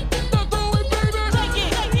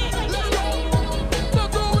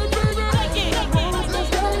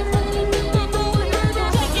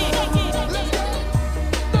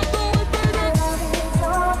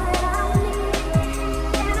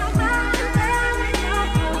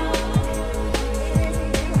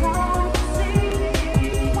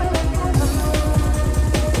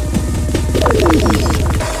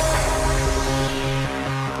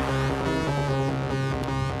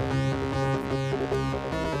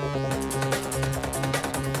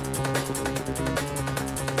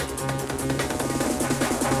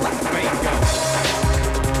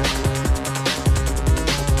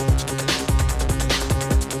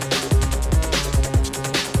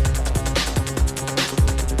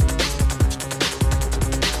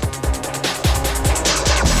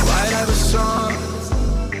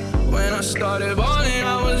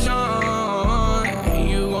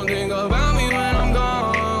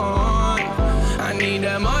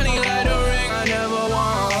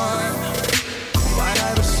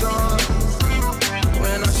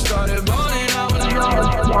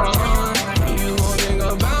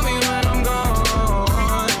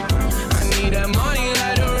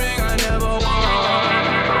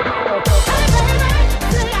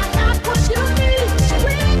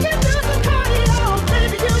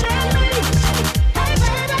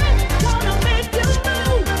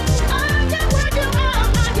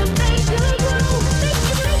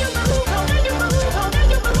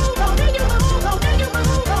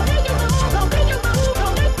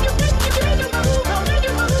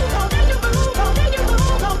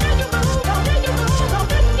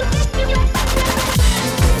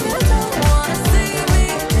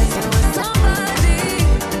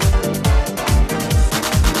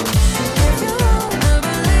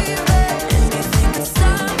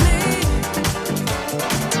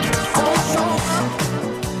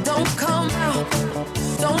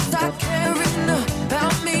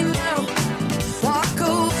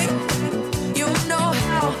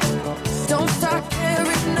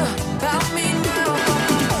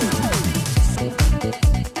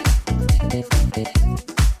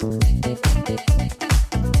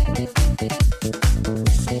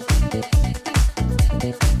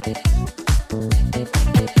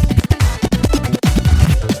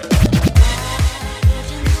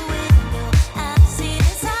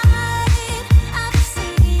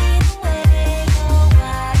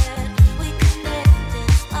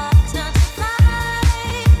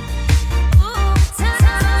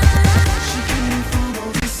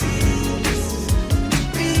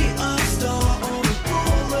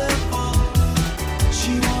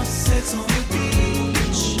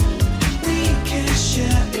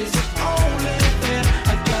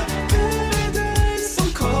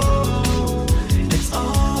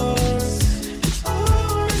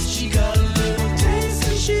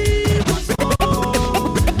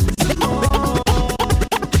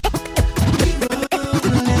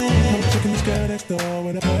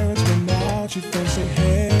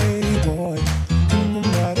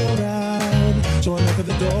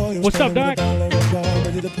 What's up, Doc?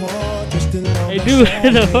 Hey, dude,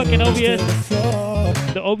 the fucking OBS.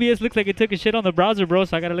 The OBS looks like it took a shit on the browser, bro,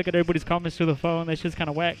 so I gotta look at everybody's comments through the phone. That shit's kind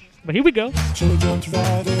of whack. But here we go.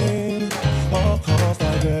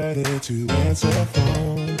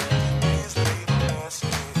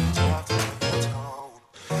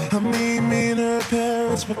 I mean, me and her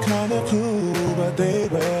parents were kinda cool, but they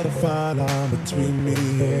were the fine line between me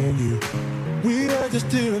and you. We were just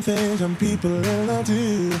doing things and people in love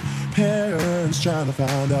too. Parents trying to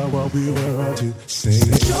find out what we were up to. Say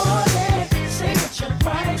it. Jordan, say what's your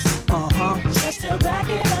price? Just to back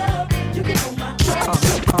it up, you can hold my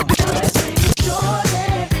price.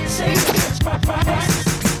 Jordan, say what's your price?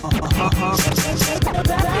 Just to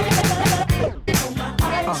back it up, you can hold my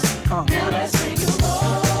price. Now let's take you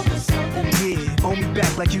over something. Yeah, owe me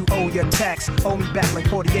back like you owe your tax. Owe me back like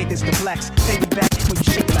 40 acres to blacks. Pay me back when you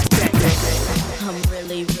shake like that. I'm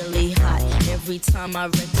really, really hot. Every time I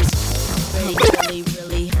rent this, really, really,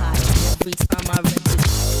 really hot. Every time I rent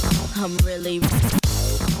this, I'm really.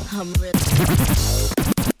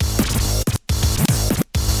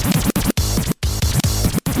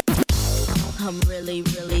 I'm really,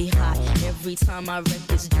 really hot. Every time I wreck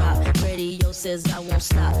this drop, radio says I won't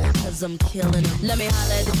stop, cause I'm killing it. Let me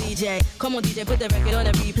holler at the DJ. Come on, DJ, put the record on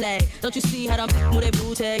the replay. Don't you see how I'm move that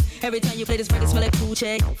booty? Every time you play this record, smell like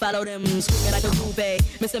coochie. Follow them, screaming like a groupie.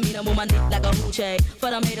 Mr. Meter, move my dick like a hoochie. For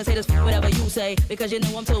them haters, whatever you say. Because you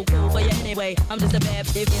know I'm too cool for you anyway. I'm just a bad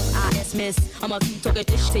bitch, M.I.S. miss. I'ma keep talking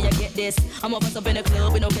this till you get this. I'ma bust up in the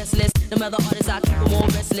club with no guest list. Them other artists, I keep them all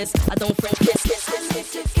restless. I don't French kiss. I need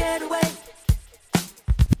to get away.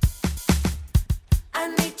 I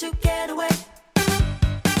need to get away.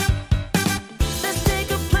 Let's take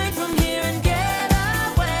a plane from here and get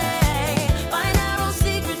away. Find our own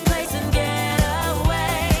secret place and get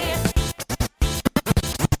away.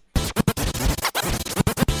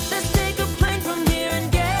 Let's take a plane from here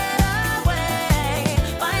and get away.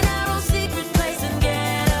 Find our own secret place and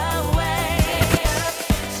get away.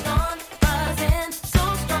 Strong, buzzing,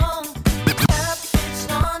 so strong. Up,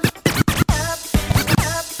 strong, up.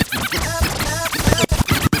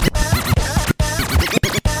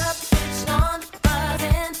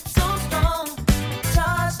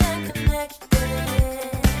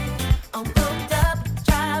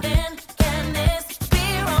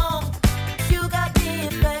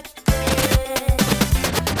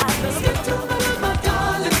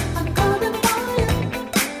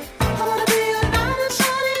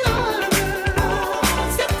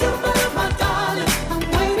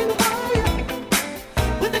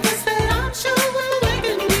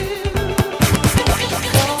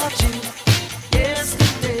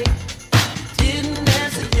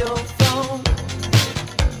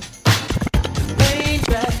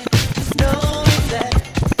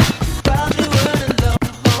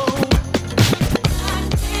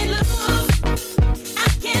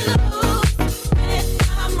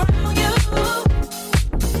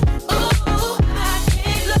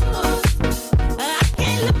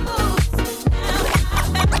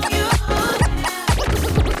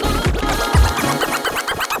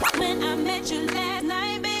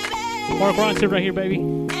 Mark Ronson right here, baby.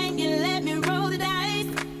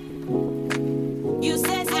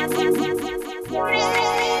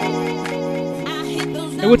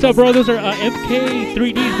 Hey, what's up, bro? Those are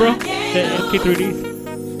MK3Ds, bro. The MK3Ds.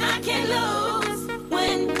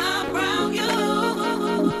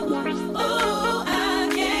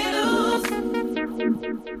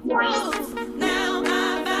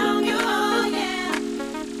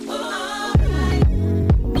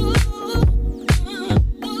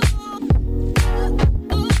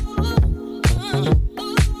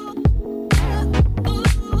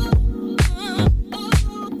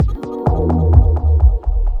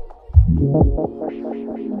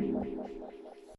 baby.